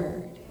that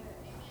word.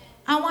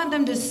 I want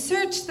them to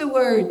search the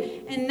word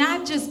and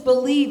not just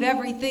believe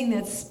everything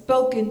that's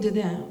spoken to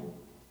them.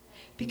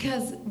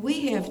 Because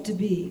we have to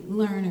be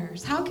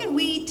learners. How can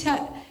we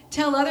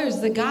tell others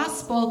the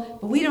gospel,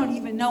 but we don't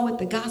even know what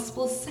the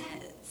gospel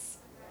says?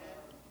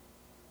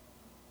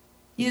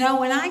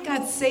 When I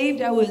got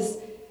saved, I was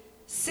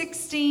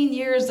 16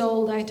 years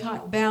old. I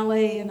taught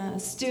ballet in a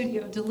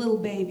studio to little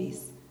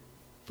babies,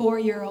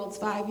 4-year-olds,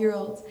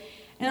 5-year-olds.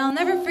 And I'll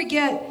never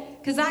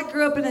forget, because I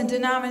grew up in a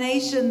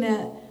denomination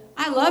that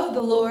I loved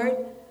the Lord,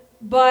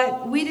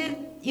 but we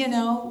didn't,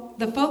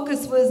 the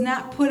focus was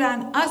not put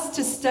on us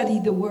to study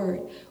the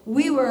word.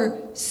 We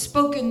were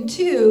spoken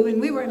to,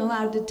 and we weren't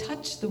allowed to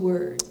touch the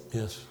word.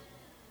 Yes.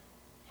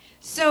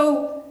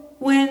 So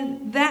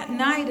when that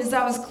night, as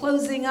I was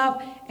closing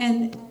up,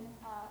 and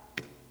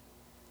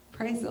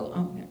praise the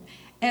Lord,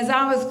 as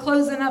I was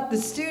closing up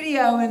the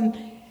studio, and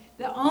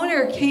the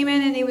owner came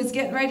in, and he was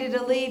getting ready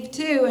to leave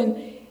too,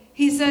 and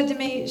he said to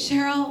me,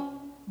 Cheryl,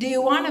 do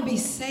you want to be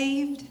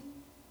saved?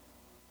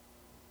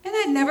 And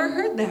I'd never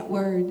heard that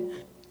word.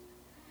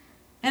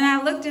 And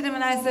I looked at him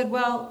and I said,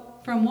 well,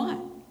 from what?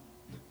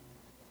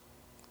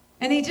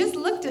 And he just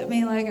looked at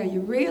me like, are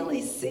you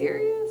really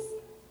serious?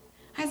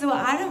 I said,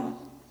 well, I don't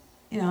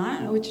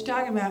know what you're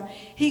talking about.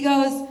 He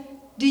goes,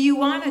 do you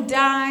want to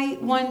die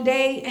one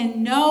day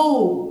and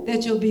know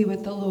that you'll be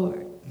with the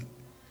Lord?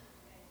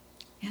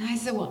 And I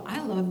said, well,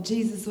 I love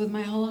Jesus with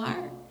my whole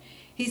heart.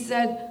 He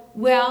said,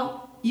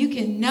 well, you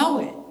can know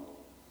it.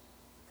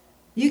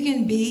 You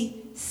can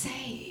be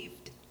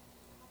saved.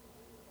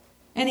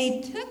 And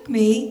he took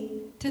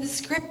me to the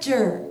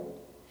scripture.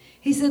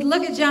 He said,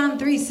 look at John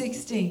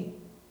 3:16.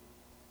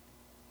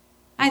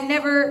 I'd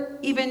never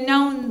even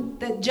known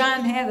that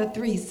John had a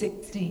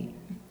 3:16.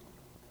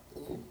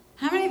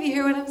 How many of you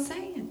hear what I'm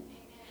saying?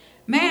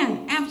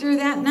 Man, after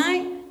that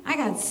night, I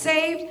got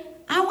saved.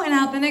 I went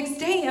out the next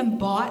day and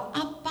bought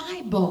a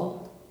Bible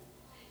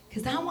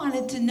because I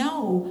wanted to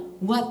know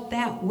what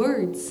that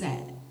word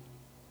said.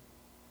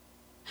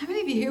 How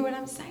many of you hear what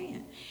I'm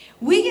saying?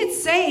 We get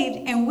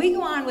saved and we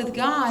go on with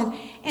God,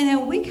 and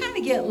then we kind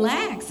of get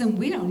lax and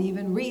we don't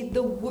even read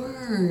the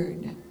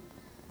word.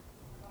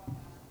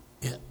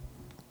 Yeah.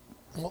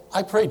 Well,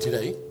 I prayed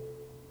today,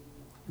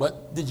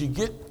 but did you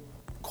get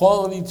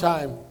quality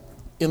time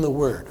in the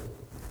word?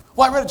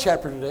 Well, I read a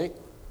chapter today.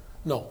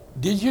 No.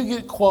 Did you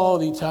get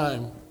quality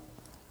time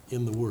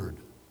in the word?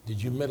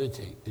 Did you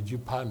meditate? Did you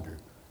ponder?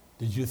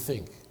 Did you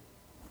think?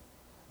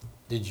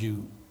 Did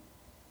you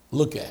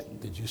look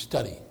at? Did you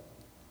study?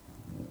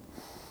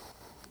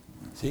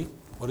 See?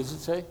 What does it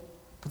say?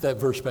 Put that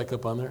verse back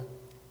up on there.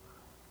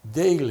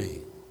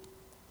 Daily.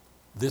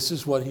 This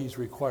is what he's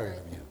requiring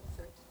of you.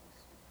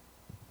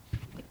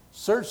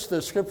 Search the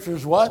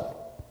scriptures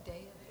what?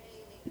 Daily.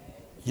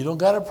 You don't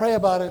got to pray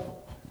about it.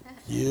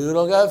 You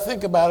don't got to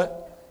think about it.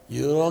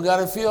 You don't got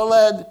to feel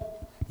led.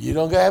 You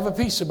don't got to have a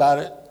peace about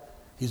it.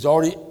 He's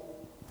already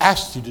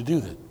asked you to do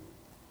that.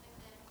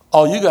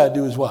 All you got to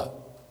do is what?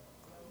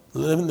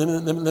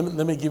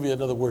 Let me give you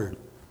another word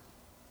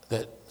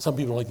that some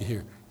people like to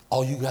hear.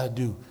 All you got to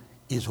do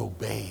is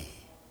obey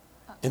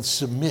and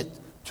submit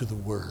to the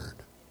word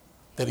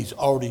that he's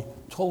already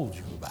told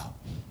you about.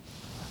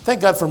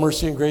 Thank God for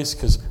mercy and grace,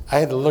 because I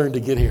had to learn to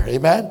get here.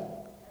 Amen?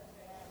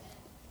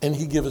 And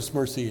he gives us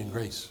mercy and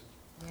grace.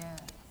 Yeah.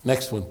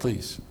 Next one,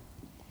 please.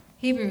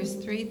 Hebrews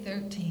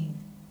 3:13.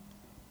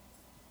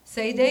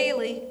 Say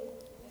daily.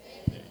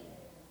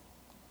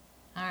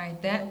 All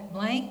right, that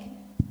blank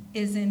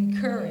is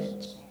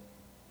encourage.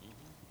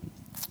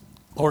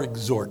 Or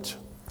exhort.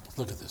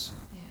 Look at this.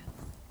 Yeah.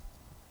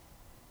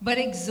 But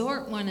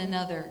exhort one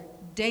another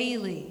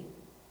daily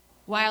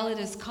while it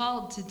is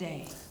called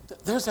today.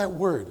 There's that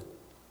word.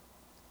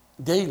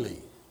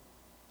 Daily.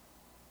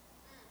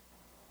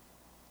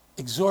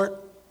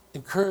 Exhort,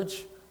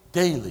 encourage,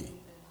 daily.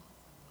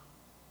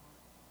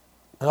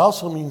 It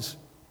also means,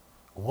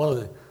 one of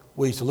the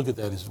ways to look at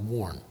that is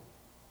warn.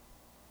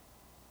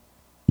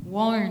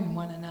 Warn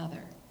one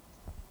another.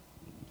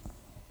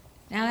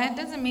 Now that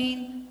doesn't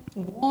mean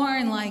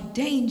warn like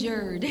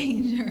danger,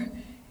 danger.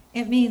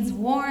 It means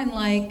warn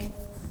like,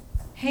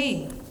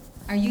 hey,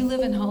 are you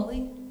living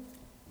holy?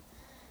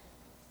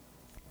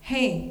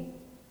 Hey,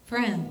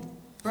 friend,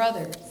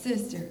 brother,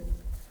 sister,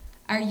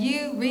 are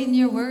you reading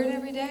your word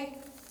every day?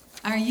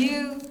 Are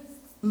you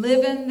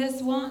living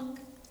this walk?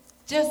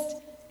 Just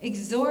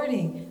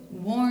exhorting,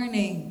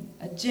 warning,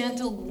 a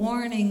gentle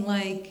warning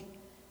like,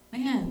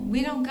 man,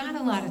 we don't got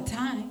a lot of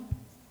time.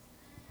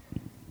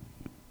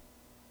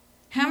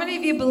 How many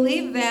of you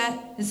believe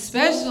that,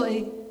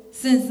 especially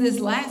since this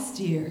last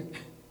year?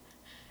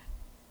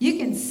 You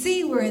can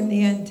see we're in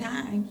the end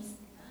times.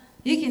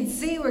 You can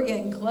see we're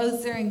getting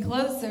closer and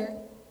closer.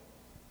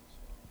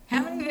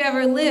 How many of you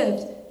ever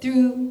lived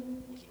through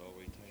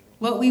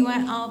what we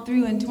went all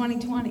through in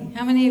 2020?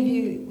 How many of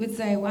you would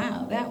say,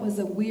 wow, that was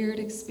a weird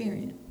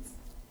experience?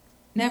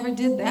 Never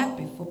did that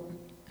before.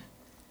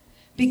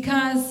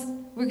 Because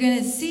we're going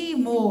to see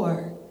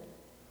more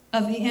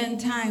of the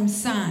end time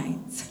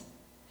signs.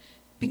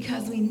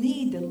 Because we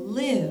need to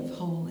live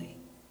holy.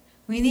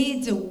 We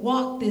need to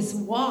walk this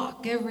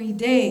walk every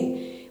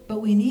day. But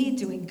we need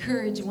to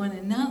encourage one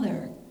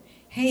another.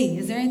 Hey,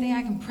 is there anything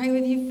I can pray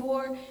with you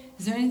for?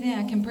 Is there anything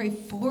I can pray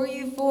for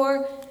you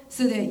for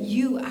so that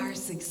you are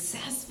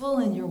successful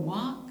in your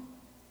walk?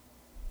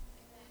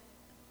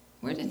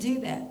 We're to do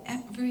that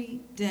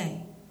every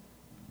day.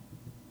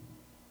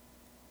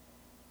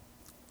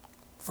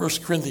 1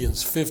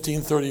 Corinthians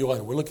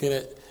 15:31. We're looking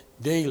at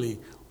daily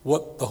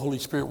what the Holy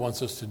Spirit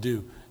wants us to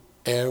do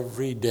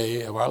every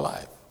day of our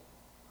life.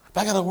 If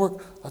I got to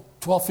work a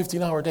 12,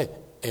 15-hour day,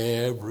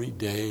 every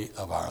day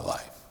of our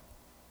life.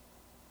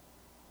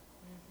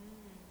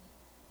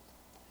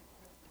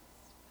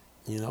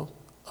 You know?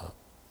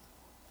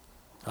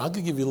 I'll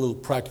give you a little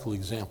practical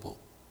example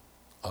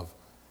of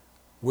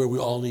where we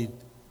all need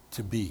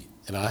to be.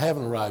 And I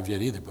haven't arrived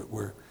yet either, but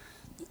where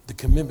the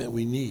commitment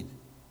we need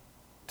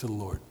to the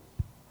Lord.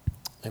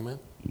 Amen?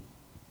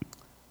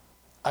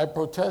 I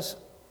protest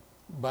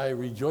by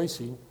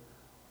rejoicing,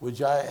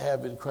 which I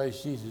have in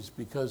Christ Jesus,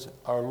 because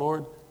our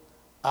Lord,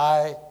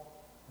 I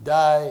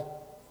die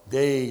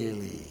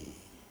daily.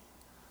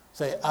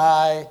 Say,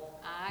 I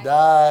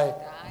die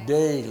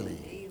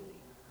daily.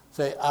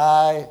 Say,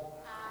 I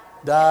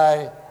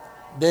die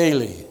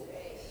daily.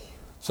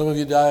 Some of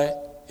you die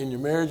in your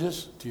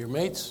marriages to your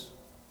mates.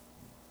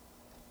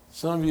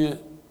 Some of you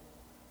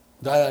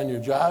die on your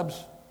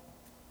jobs.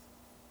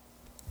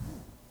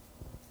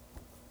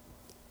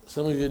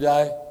 Some of you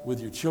die with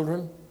your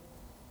children.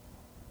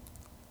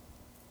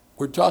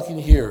 We're talking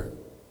here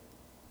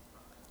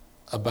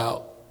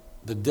about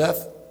the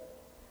death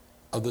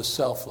of the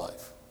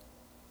self-life.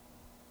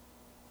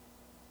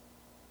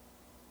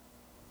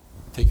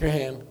 Take your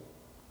hand,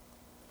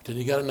 pretend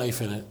you got a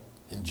knife in it,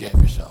 and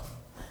jab yourself.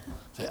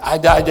 Say, I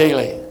die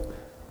daily.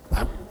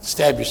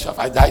 Stab yourself.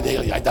 I die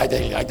daily. I die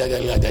daily. I die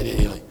daily. I die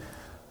daily.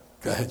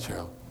 Go ahead,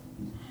 Cheryl.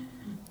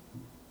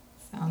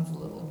 Sounds a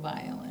little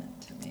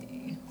violent to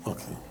me.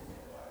 Okay.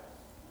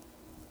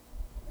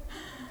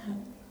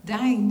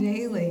 Dying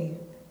daily.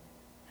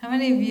 How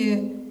many of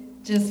you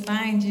just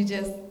find you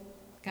just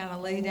gotta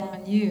lay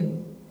down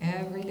you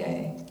every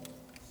day?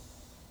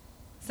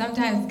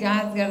 Sometimes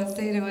God's got to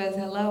say to us,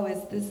 hello,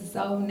 this is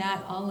so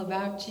not all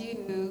about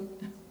you.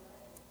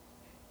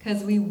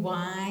 Because we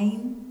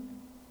whine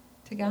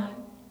to God.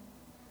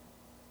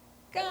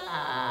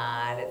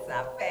 God, it's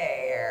not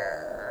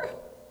fair.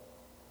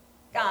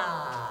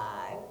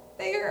 God,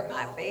 they hurt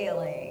my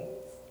feelings.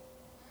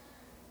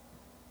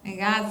 And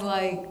God's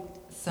like,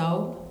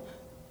 so?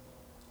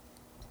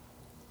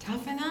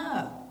 Toughen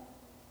up.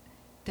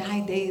 Die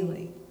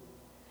daily.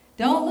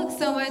 Don't look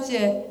so much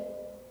at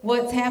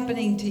what's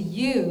happening to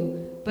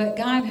you, but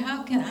God,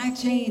 how can I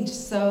change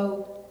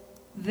so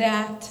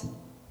that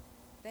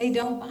they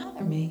don't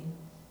bother me?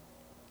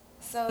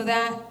 So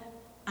that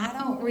I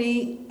don't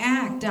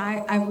react,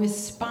 I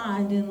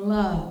respond in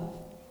love.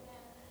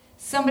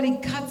 Somebody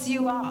cuts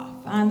you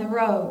off on the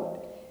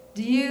road.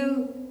 Do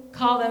you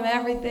call them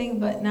everything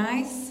but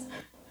nice?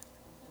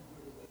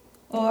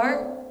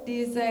 Or do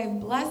you say,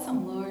 bless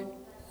them, Lord?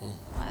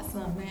 Bless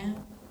them,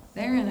 man.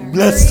 They're in a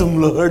Bless hurry.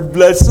 them, Lord.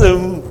 Bless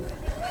them.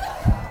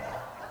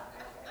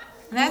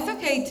 And that's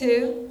okay,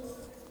 too.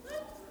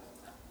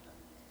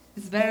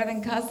 It's better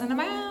than cussing them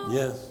out.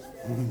 Yes.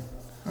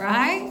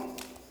 Right?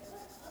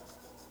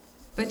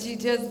 But you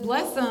just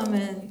bless them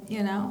and,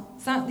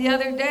 the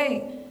other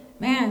day,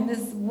 man,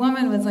 this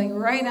woman was like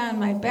right on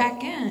my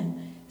back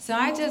end. So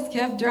I just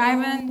kept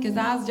driving because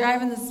I was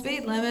driving the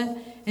speed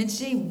limit, and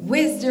she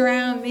whizzed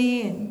around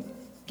me and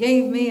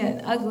gave me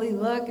an ugly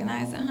look. And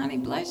I said, honey,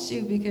 bless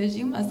you, because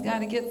you must got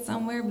to get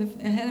somewhere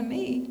ahead of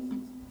me.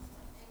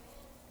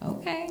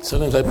 Okay.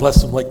 Sometimes I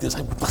bless them like this.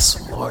 I bless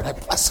them, Lord. I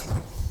bless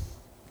them.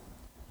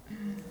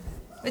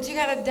 But you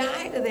got to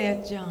die to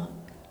that junk.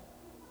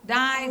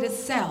 Die to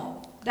self.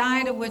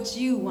 Die to what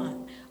you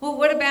want. Well,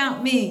 what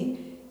about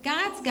me?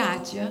 God's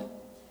got you.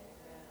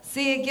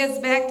 See, it gets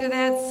back to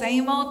that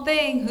same old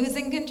thing. Who's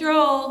in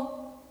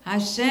control?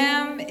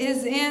 Hashem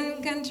is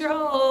in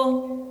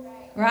control.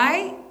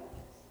 Right?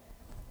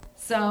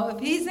 So if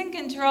he's in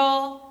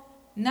control,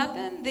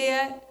 nothing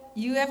that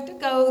you have to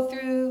go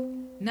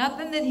through,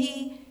 nothing that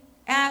he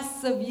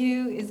asks of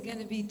you is going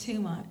to be too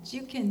much.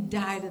 You can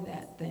die to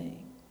that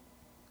thing.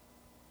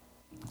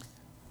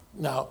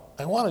 Now,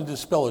 I want to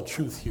dispel a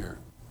truth here.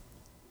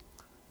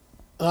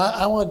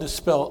 I want to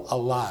dispel a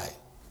lie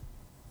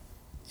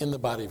in the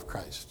body of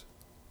Christ.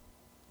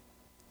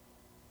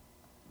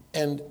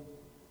 And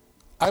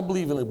I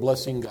believe in a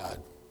blessing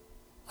God.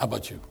 How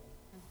about you?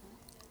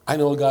 I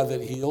know a God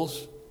that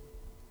heals,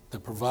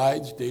 that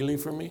provides daily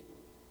for me.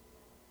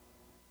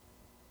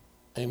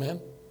 Amen?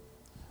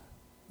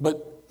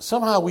 But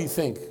somehow we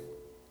think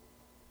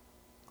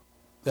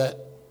that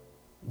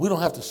we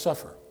don't have to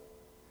suffer.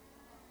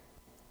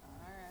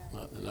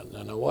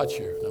 Now watch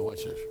here. Now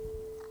watch this.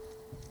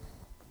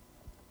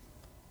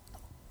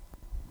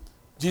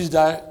 Jesus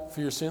died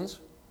for your sins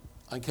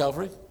on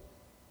Calvary.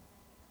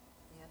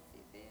 Yes,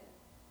 he did.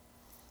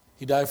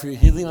 He died for your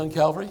healing on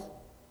Calvary.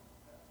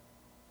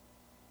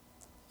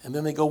 And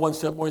then they go one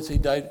step more and say he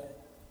died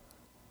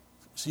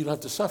so you don't have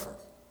to suffer.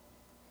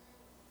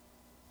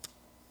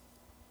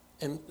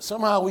 And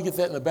somehow we get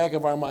that in the back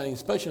of our mind,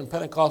 especially in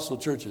Pentecostal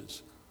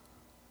churches,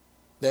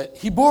 that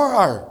he bore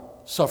our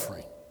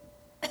suffering.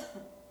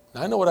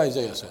 Now, I know what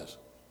Isaiah says.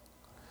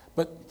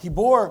 But he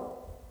bore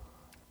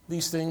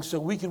these things so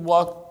we can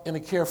walk in a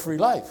carefree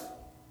life,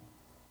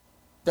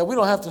 that we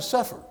don't have to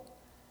suffer.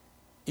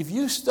 If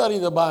you study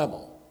the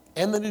Bible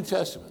and the New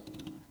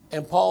Testament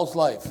and Paul's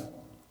life,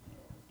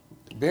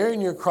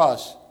 bearing your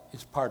cross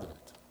is part of it.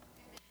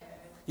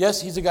 Yes,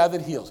 he's a God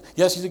that heals.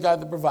 Yes, he's a God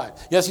that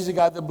provides. Yes, he's a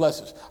God that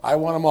blesses. I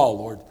want them all,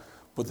 Lord.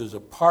 But there's a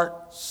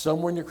part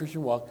somewhere in your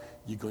Christian walk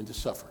you're going to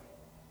suffer.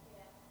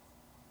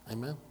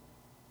 Amen?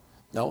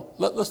 Now,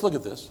 let's look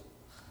at this.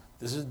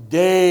 This is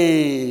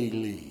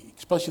daily.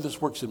 Especially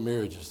this works in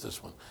marriages,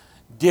 this one.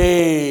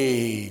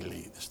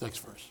 Daily. This next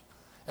verse.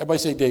 Everybody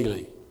say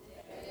daily.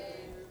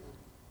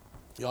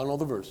 You all know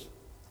the verse.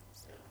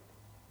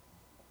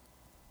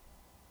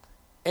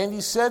 And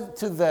he said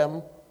to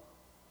them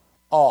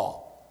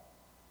all.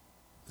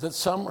 Is that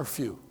some or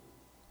few?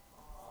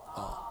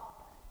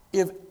 All.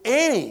 If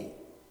any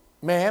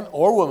man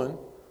or woman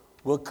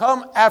will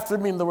come after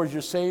me, in other words,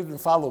 you're saved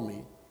and follow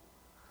me,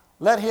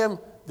 let him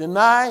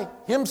deny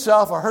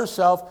himself or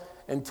herself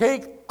and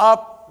take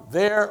up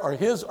their or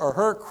his or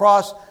her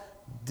cross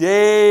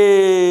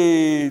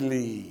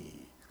daily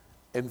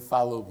and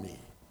follow me.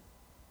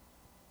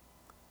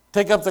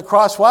 Take up the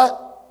cross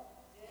what?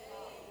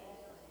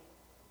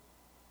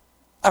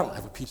 I don't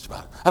have a peace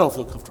about it. I don't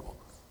feel comfortable.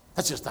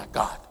 That's just not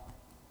God.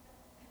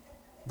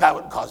 God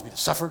wouldn't cause me to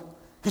suffer.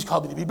 He's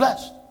called me to be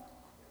blessed.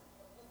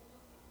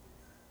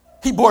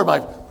 He bore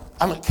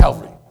I'm at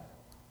Calvary.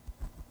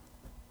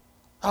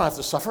 I don't have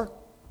to suffer.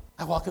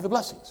 I walk in the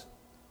blessings.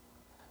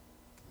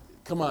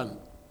 Come on.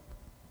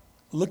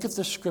 Look at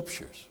the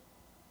scriptures.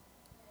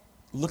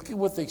 Look at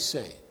what they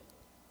say.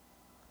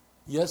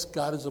 Yes,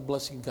 God is a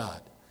blessing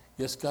God.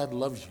 Yes, God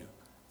loves you.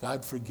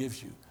 God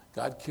forgives you.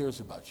 God cares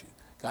about you.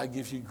 God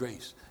gives you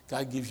grace.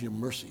 God gives you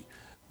mercy.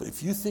 But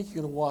if you think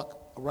you're going to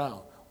walk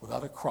around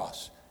without a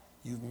cross,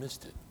 you've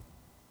missed it.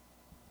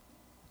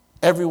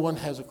 Everyone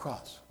has a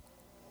cross.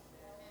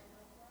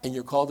 And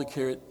you're called to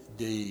carry it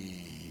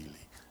daily,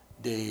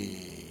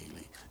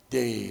 daily,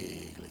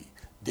 daily,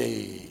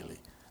 daily.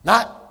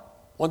 Not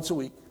once a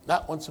week,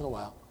 not once in a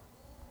while.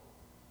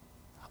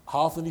 How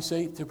often do you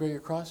say to bear your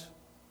cross?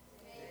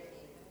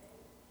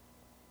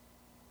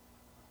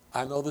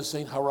 I know this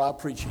ain't hurrah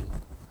preaching,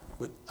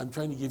 but I'm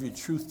trying to give you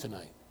truth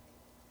tonight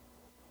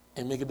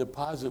and make a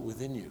deposit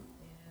within you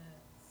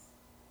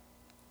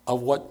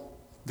of what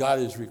God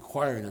is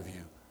requiring of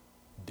you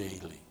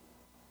daily.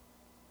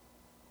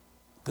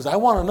 Because I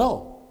want to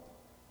know,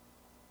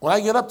 when I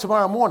get up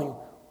tomorrow morning,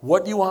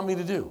 what do you want me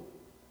to do?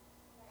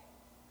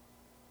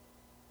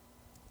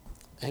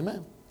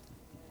 Amen.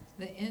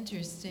 The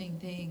interesting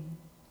thing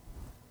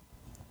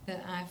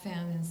that I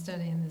found in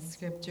studying the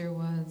scripture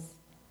was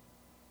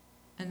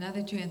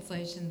Another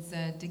translation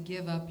said to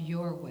give up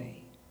your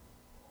way.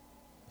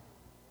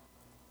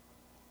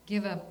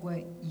 Give up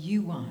what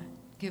you want.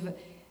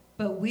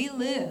 But we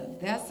live,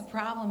 that's the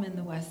problem in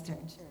the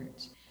Western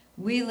church.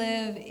 We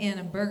live in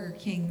a Burger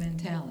King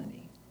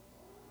mentality.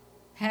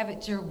 Have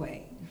it your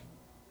way.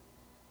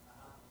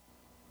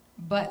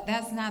 But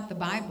that's not the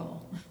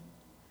Bible.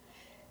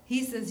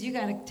 He says you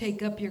got to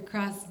take up your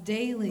cross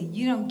daily.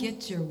 You don't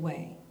get your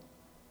way.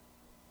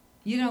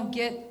 You don't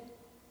get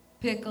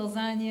pickles,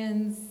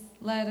 onions,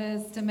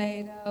 lettuce,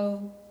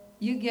 tomato.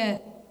 You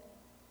get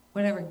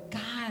whatever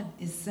God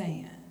is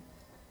saying.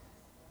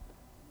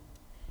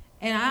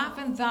 And I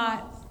often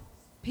thought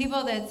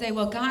people that say,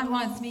 well, God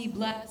wants me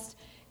blessed.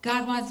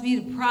 God wants me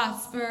to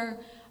prosper.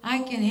 I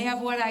can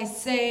have what I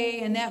say,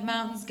 and that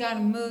mountain's got to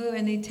move.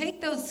 And they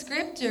take those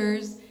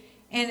scriptures,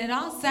 and it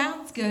all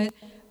sounds good.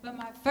 But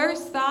my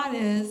first thought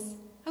is,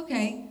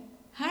 okay,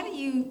 how do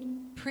you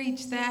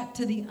preach that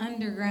to the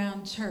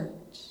underground church?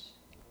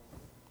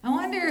 I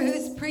wonder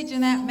who's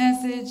preaching that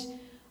message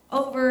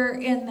over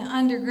in the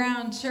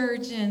underground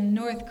church in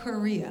North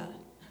Korea.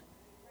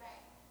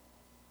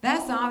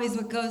 That's always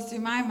what goes through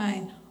my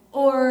mind.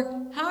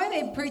 Or how are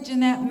they preaching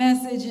that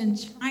message in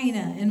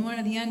China in one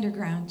of the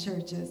underground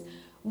churches,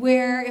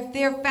 where if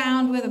they're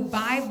found with a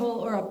Bible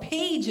or a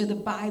page of the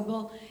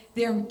Bible,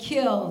 they're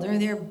killed or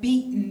they're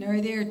beaten or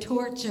they're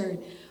tortured.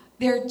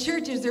 Their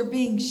churches are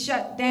being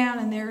shut down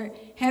and they're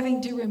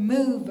having to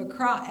remove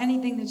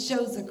anything that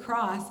shows a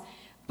cross.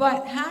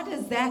 But how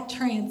does that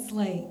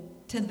translate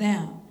to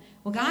them?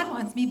 Well, God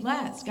wants me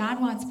blessed. God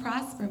wants to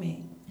prosper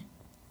me.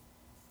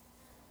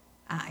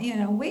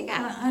 We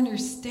got to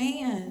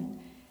understand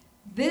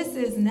this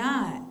is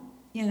not,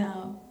 they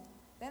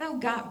don't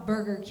got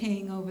Burger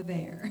King over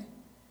there.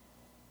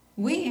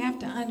 We have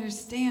to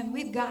understand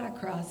we've got a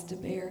cross to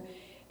bear.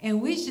 And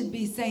we should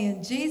be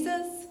saying,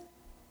 Jesus,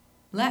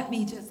 let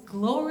me just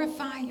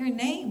glorify your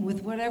name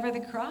with whatever the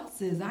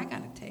cross is I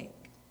got to take.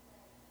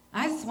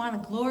 I just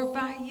want to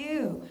glorify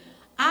you.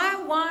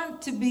 I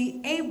want to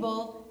be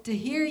able to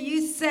hear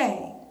you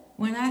say,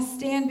 when I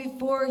stand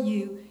before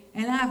you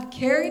and I've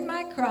carried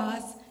my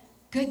cross,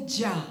 good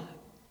job.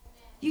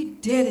 You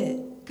did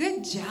it.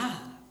 Good job.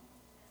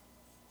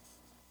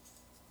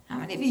 How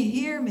many of you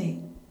hear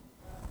me?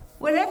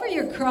 Whatever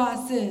your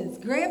cross is,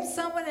 grab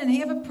someone and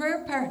have a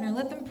prayer partner.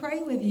 Let them pray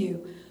with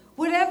you.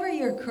 Whatever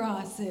your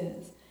cross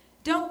is,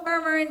 don't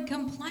murmur and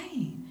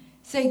complain.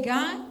 Say,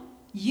 God,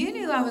 you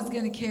knew I was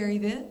going to carry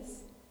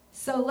this,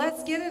 so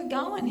let's get it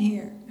going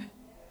here.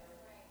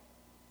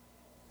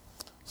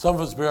 Some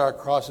of us bear our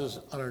crosses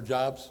on our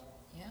jobs.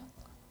 Yeah.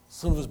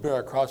 Some of us bear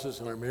our crosses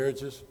in our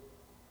marriages.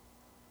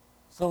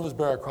 Some of us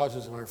bear our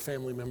crosses in our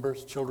family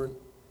members, children,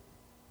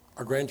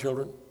 our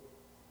grandchildren.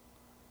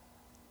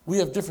 We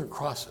have different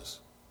crosses.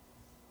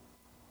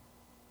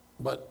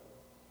 But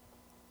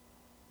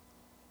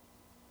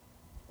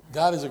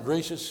God is a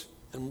gracious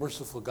and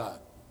merciful God.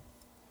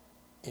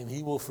 And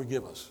He will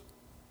forgive us.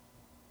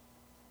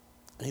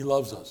 And He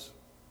loves us.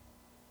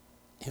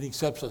 And He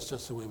accepts us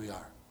just the way we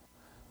are.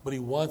 But He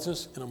wants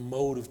us in a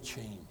mode of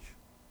change.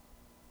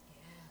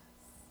 Yes.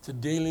 To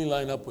daily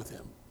line up with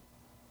Him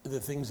in the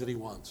things that He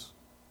wants.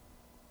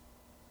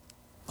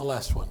 The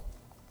last one.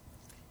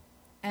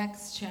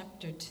 Acts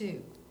chapter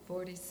 2,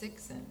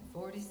 46 and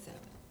 47.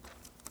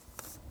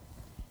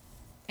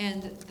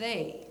 And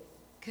they,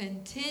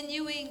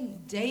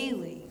 continuing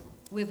daily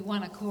with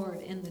one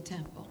accord in the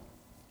temple,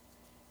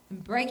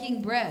 and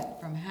breaking bread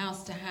from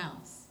house to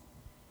house,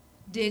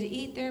 did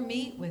eat their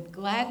meat with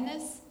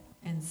gladness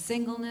and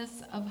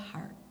singleness of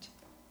heart,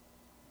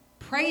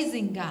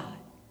 praising God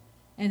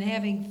and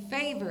having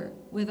favor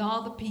with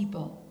all the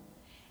people.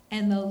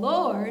 And the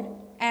Lord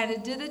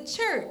added to the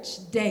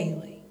church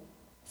daily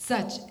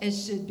such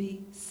as should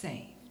be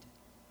saved.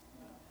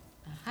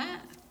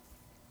 Aha.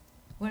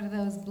 What are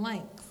those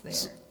blanks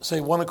there? Say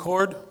one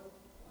accord.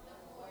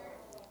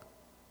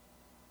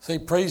 Say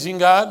praising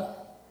God.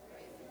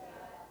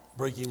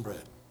 Breaking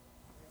bread.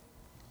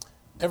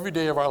 Every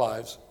day of our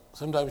lives,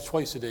 sometimes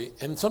twice a day,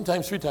 and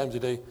sometimes 3 times a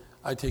day,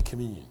 I take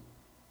communion.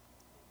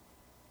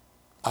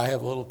 I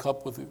have a little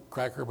cup with a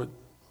cracker, but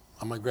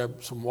I might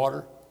grab some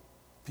water,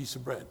 piece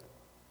of bread.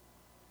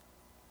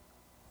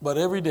 But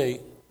every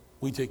day,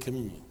 we take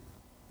communion,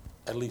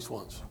 at least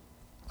once.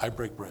 I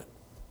break bread.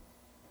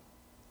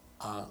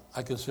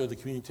 I consider the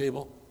communion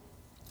table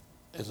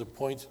as a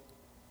point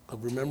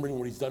of remembering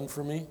what He's done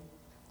for me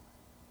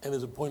and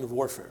as a point of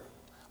warfare.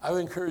 I would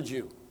encourage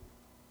you,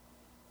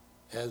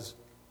 as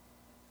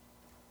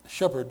a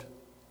shepherd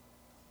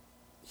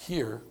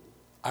here,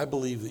 I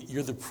believe that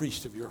you're the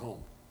priest of your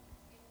home.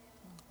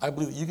 I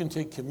believe that you can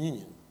take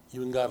communion,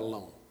 you and God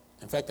alone.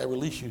 In fact, I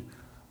release you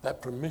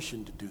that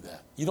permission to do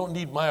that. You don't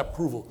need my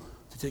approval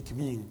to take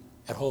communion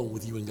at home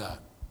with you and God.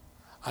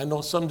 I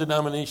know some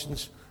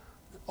denominations,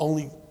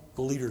 only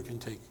the leader can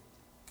take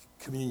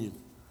communion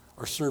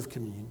or serve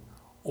communion,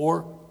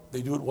 or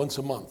they do it once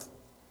a month.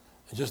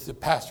 And just the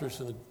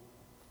pastors and the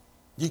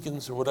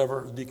deacons or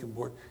whatever, the deacon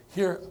board,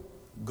 here,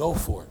 go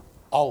for it,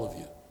 all of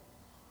you.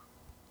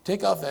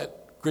 Take off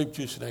that grape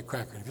juice and that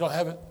cracker. If you don't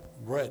have it,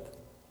 bread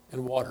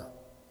and water.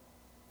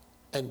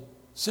 And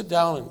sit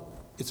down, and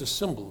it's a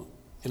symbol.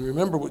 And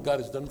remember what God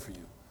has done for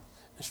you.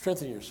 And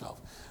strengthen yourself.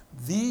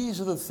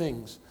 These are the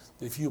things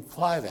that if you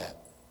apply that,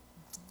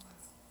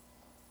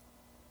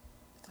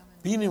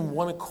 being in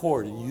one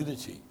accord, in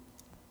unity,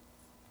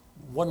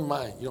 one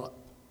mind.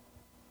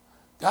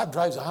 God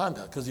drives a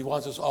Honda because he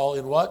wants us all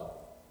in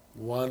what?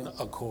 One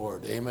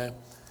accord. Amen.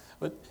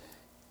 But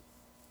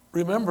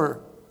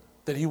remember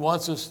that he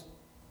wants us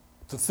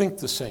to think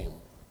the same,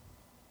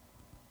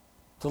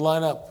 to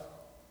line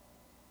up,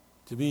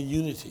 to be in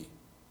unity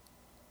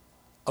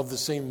of the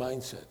same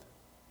mindset.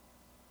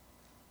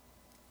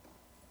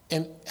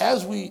 And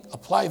as we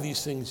apply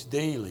these things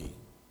daily,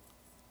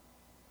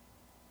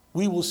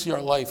 we will see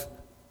our life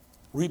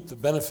reap the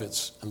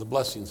benefits and the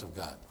blessings of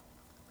God.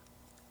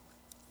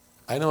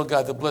 I know a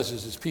God that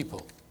blesses his people.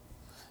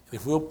 And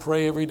if we'll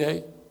pray every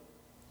day,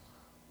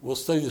 we'll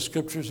study the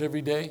scriptures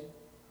every day,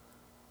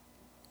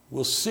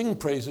 we'll sing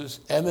praises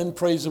and then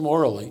praise him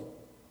orally.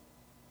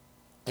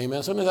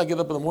 Amen. Sometimes I get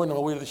up in the morning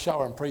on my way to the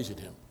shower and praising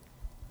him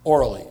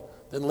orally.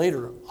 Then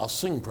later, I'll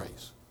sing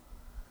praise.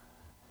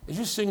 As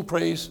you sing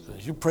praise,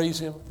 as you praise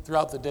him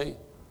throughout the day,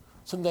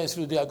 sometimes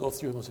through the day I'll go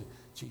through and say,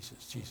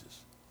 Jesus,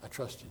 Jesus, I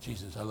trust you.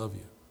 Jesus, I love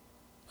you.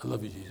 I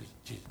love you, Jesus,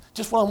 Jesus.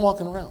 Just while I'm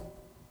walking around.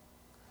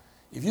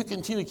 If you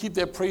continue to keep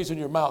that praise in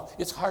your mouth,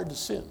 it's hard to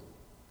sin.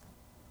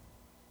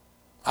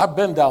 I've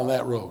been down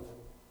that road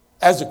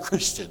as a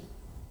Christian.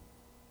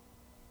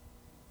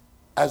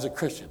 As a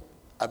Christian,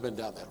 I've been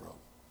down that road.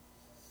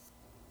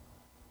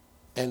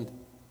 And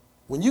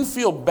when you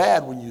feel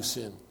bad when you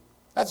sin,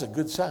 that's a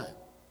good sign.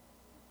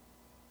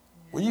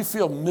 When you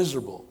feel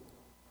miserable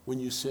when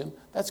you sin,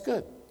 that's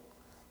good.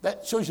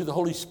 That shows you the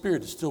Holy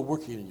Spirit is still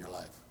working in your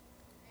life.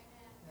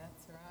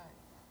 That's right.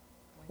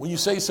 When you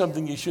say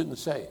something you shouldn't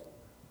say,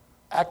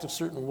 act a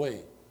certain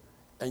way,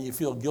 and you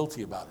feel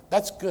guilty about it,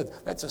 that's good.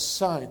 That's a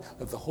sign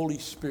that the Holy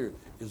Spirit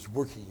is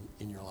working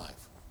in your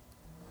life.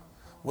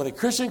 When a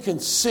Christian can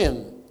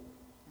sin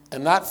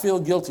and not feel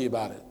guilty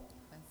about it,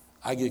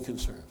 I get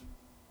concerned.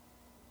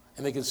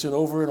 And they can sin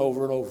over and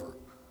over and over.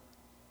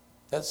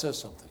 That says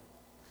something.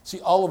 See,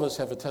 all of us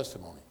have a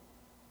testimony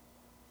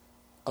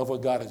of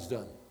what God has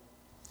done.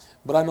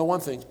 But I know one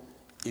thing.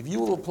 If you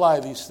will apply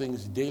these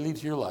things daily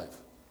to your life,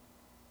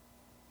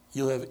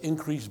 you'll have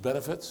increased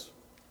benefits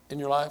in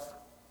your life,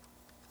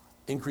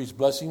 increased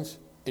blessings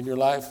in your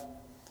life,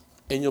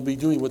 and you'll be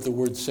doing what the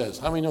Word says.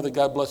 How many know that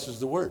God blesses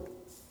the Word?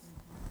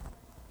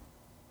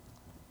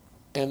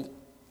 And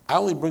I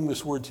only bring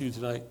this word to you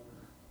tonight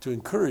to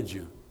encourage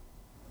you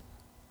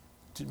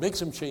to make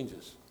some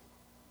changes,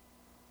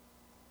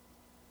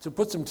 to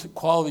put some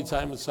quality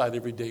time aside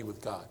every day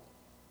with God,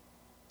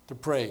 to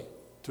pray,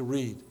 to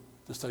read,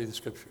 to study the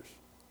Scriptures.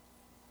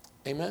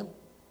 Amen?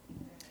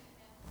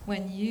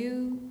 When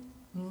you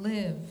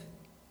live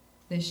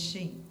this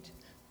sheet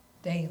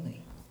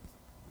daily,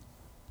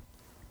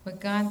 what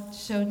God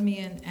showed me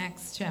in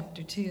Acts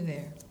chapter 2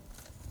 there,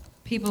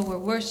 people were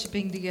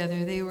worshiping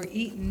together, they were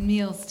eating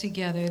meals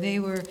together, they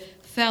were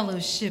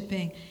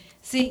fellowshipping.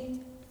 See,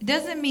 it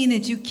doesn't mean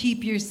that you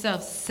keep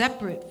yourself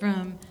separate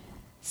from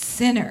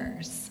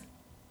sinners.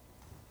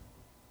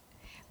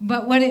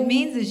 But what it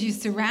means is you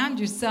surround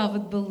yourself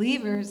with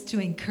believers to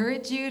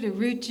encourage you, to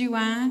root you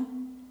on.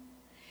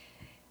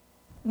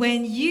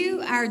 When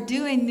you are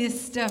doing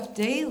this stuff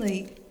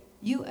daily,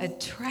 you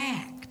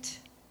attract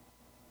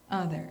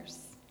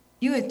others.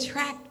 You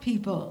attract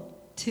people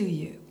to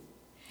you.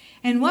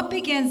 And what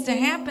begins to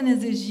happen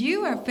is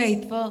you are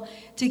faithful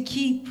to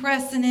keep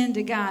pressing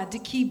into God, to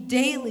keep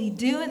daily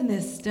doing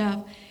this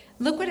stuff.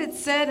 Look what it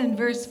said in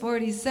verse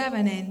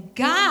 47, and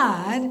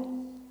God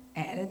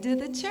added to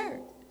the church.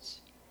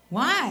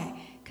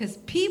 Why? Because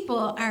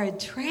people are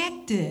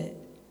attracted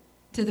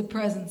to the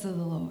presence of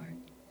the Lord.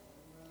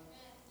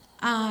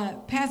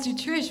 Pastor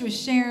Trish was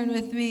sharing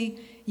with me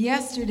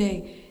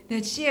yesterday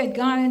that she had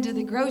gone into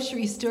the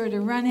grocery store to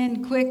run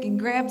in quick and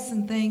grab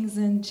some things,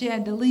 and she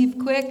had to leave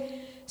quick.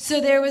 So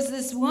there was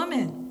this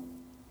woman,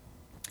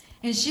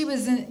 and she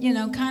was,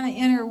 kind of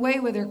in her way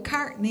with her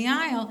cart in the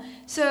aisle.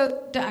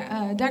 So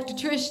Dr.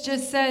 Trish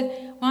just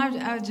said, well,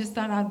 I just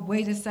thought I'd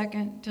wait a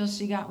second till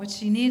she got what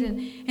she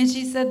needed. And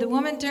she said, the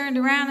woman turned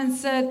around and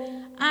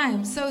said, I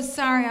am so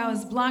sorry I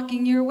was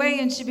blocking your way.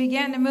 And she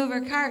began to move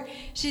her cart.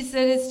 She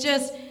said, it's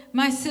just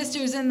my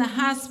sister's in the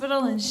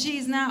hospital, and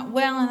she's not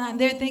well, and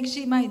they think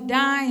she might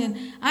die, and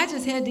I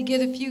just had to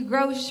get a few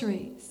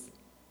groceries.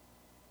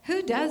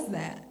 Who does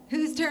that?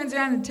 Who turns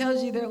around and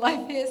tells you their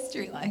life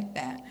history like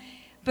that?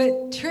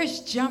 But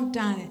Trish jumped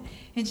on it,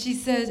 and she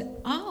said,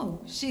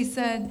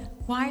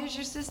 why is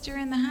your sister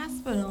in the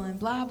hospital, and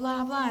blah,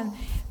 blah, blah. And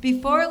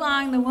before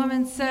long, the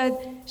woman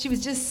said, she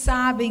was just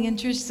sobbing, and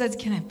Trish said,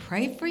 can I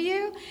pray for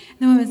you? And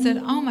the woman said,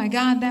 oh my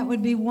God, that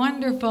would be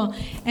wonderful.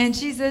 And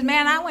she said,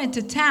 man, I went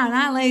to town.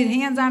 I laid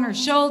hands on her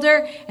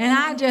shoulder, and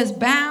I just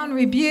bound,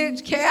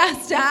 rebuked,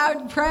 cast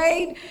out,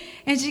 prayed.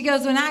 And she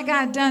goes, when I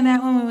got done,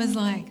 that woman was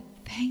like,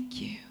 thank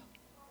you.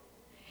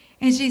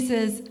 And she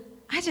says,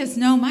 I just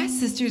know my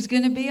sister's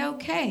going to be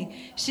okay.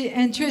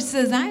 And Trish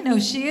says, I know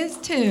she is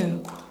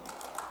too.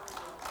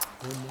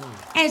 Amen.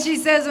 And she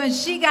says when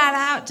she got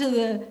out to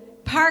the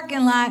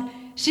parking lot,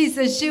 she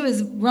says she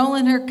was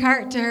rolling her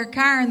cart to her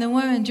car, and the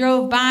woman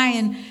drove by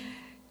and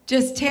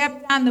just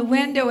tapped on the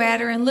window at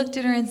her and looked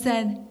at her and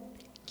said,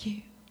 thank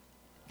you.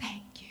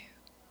 Thank you.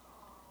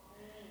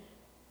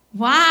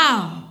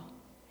 Wow.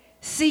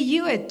 See,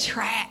 you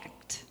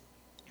attract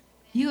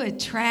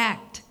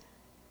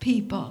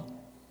people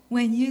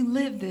when you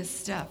live this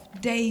stuff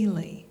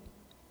daily.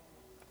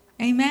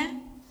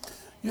 Amen?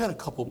 You had a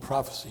couple of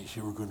prophecies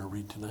you were going to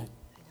read tonight.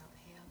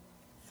 You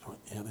don't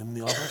have them in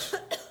the office?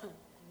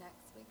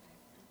 Next week.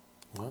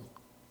 What?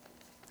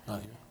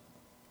 Not here?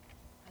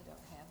 I don't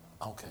have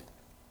them. Okay.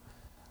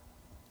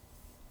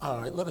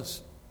 All right, let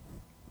us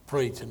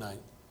pray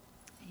tonight.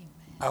 Amen.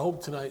 I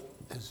hope tonight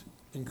has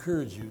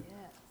encouraged you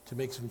to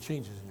make some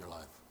changes in your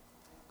life.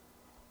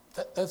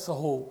 That's the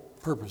whole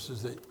purpose,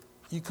 is that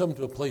you come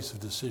to a place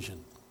of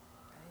decision.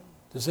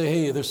 To say,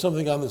 hey, there's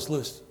something on this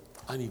list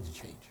I need to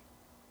change.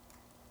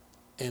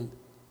 And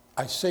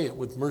I say it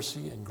with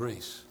mercy and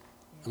grace,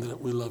 and that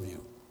we love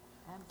you.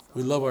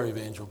 We love our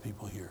evangel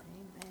people here.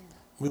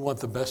 We want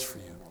the best for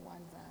you.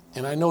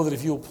 And I know that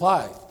if you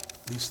apply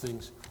these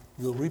things,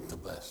 you'll reap the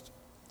best.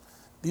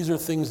 These are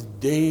things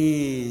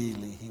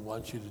daily he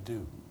wants you to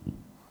do.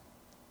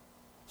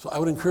 So I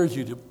would encourage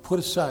you to put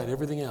aside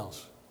everything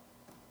else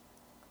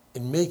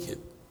and make it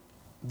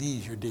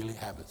these your daily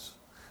habits.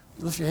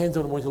 Lift your hands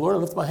up and say, Lord, I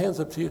lift my hands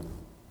up to you.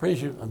 Praise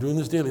you. I'm doing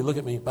this daily. Look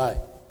at me. Bye.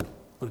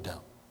 Put it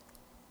down.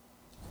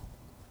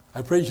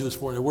 I praise you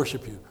this morning. I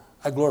worship you.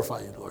 I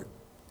glorify you, Lord.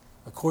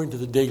 According to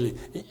the daily.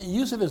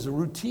 Use it as a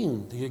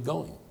routine to get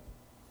going.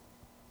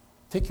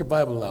 Take your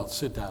Bible out.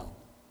 Sit down.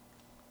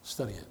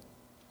 Study it.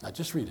 Not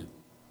just read it,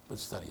 but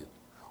study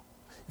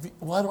it.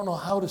 Well, I don't know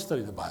how to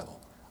study the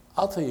Bible.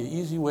 I'll tell you an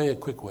easy way, a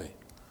quick way.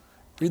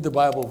 Read the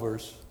Bible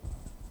verse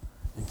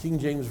in King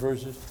James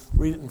versions.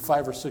 Read it in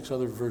 5 or 6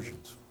 other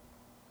versions.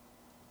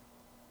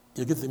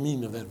 You'll get the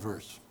meaning of that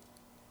verse.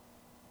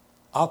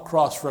 I'll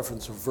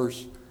cross-reference a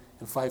verse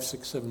in 5,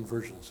 6, 7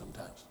 versions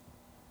sometimes.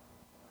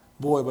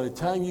 Boy, by the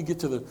time you get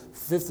to the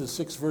 5th and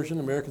 6th version,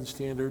 American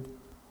Standard,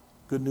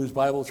 Good News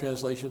Bible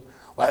translation,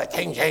 well, the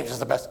King James is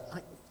the best.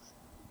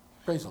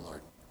 Praise the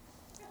Lord.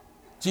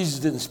 Jesus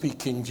didn't speak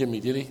King Jimmy,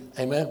 did he?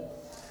 Amen?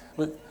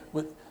 But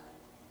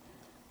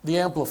the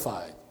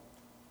Amplified,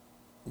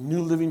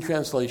 New Living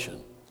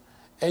Translation,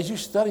 as you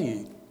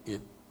study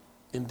it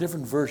in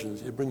different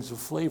versions, it brings a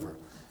flavor.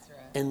 That's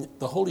right. And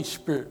the Holy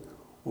Spirit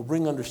will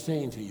bring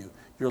understanding to you.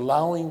 You're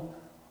allowing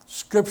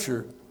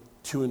Scripture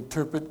to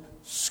interpret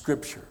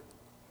Scripture.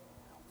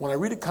 When I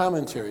read a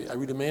commentary, I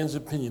read a man's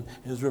opinion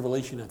and his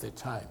revelation at that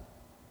time.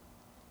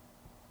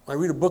 When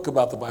I read a book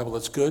about the Bible,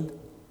 that's good.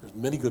 There's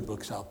many good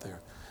books out there.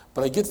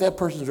 But I get that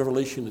person's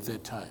revelation at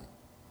that time.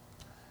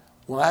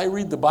 When I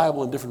read the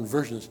Bible in different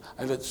versions,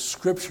 I let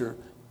Scripture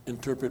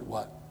interpret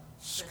what?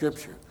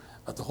 Scripture.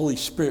 But the Holy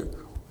Spirit,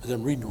 as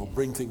I'm reading, will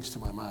bring things to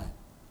my mind.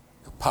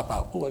 It'll pop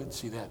out. Oh, I didn't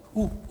see that.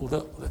 Ooh,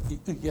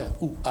 yeah.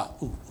 Ooh, ah,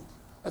 ooh.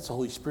 That's the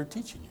Holy Spirit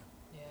teaching you.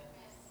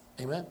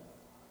 Yes. Amen?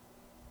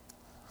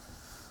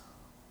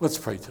 Let's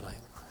pray tonight.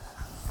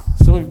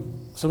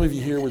 Some of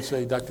you here would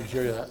say, Dr.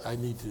 Jerry, I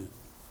need to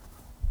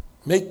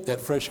make that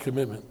fresh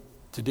commitment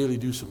to daily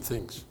do some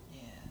things.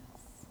 Yes.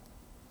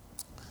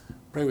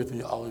 Pray with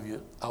me, all of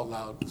you, out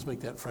loud. Let's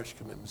make that fresh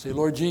commitment. Say,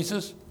 Lord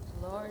Jesus.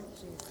 Lord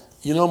Jesus.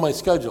 You know my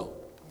schedule.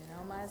 You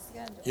know my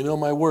schedule. You know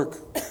my work.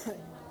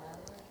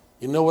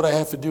 You know what I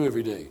have to do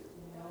every day. You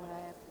know what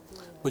I have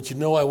to do. But you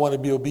know I want to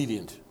be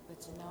obedient.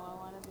 But you know I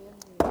want to be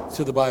obedient.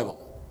 To the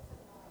Bible.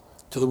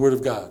 To the Word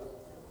of God.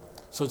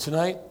 So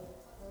tonight,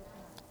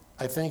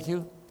 I thank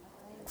you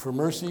for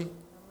mercy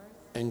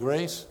and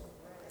grace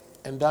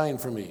and dying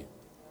for me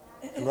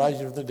and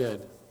rising from the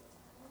dead.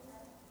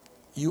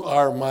 You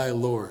are my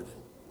Lord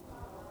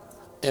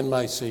and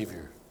my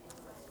Savior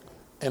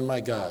and my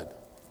God.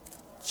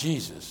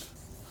 Jesus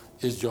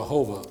is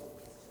Jehovah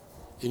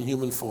in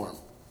human form.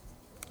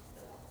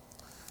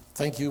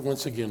 Thank you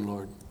once again,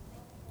 Lord,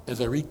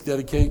 as I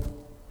rededicate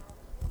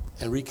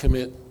and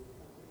recommit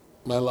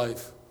my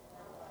life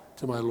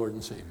to my Lord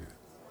and Savior.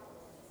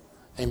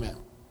 Amen.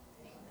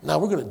 Now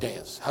we're going to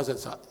dance. How's that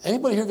sound?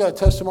 Anybody here got a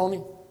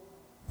testimony?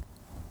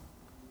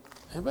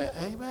 Amen.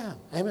 Amen.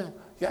 Amen.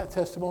 You got a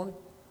testimony?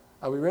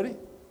 Are we ready?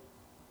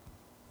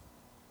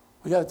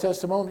 We got a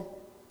testimony?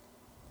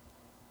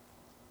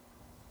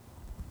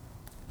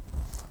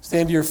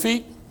 Stand to your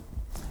feet,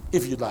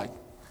 if you'd like,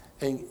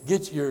 and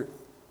get your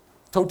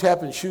toe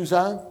tapping shoes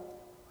on.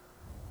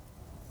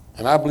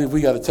 And I believe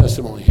we got a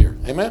testimony here.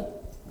 Amen?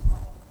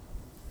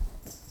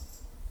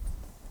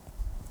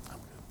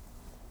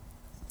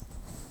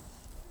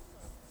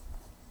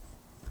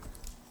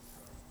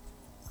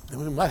 And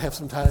we might have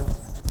some time